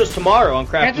catch us tomorrow on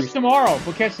Craft Brew. Catch us tomorrow.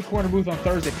 We'll catch the Corner Booth on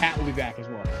Thursday. Pat will be back as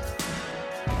well.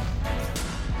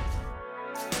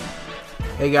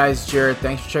 Hey guys, Jared.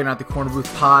 Thanks for checking out the Corner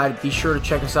Booth Pod. Be sure to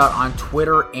check us out on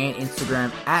Twitter and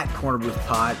Instagram at Corner Booth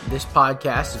Pod. This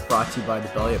podcast is brought to you by the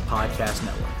Belly Up Podcast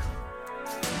Network.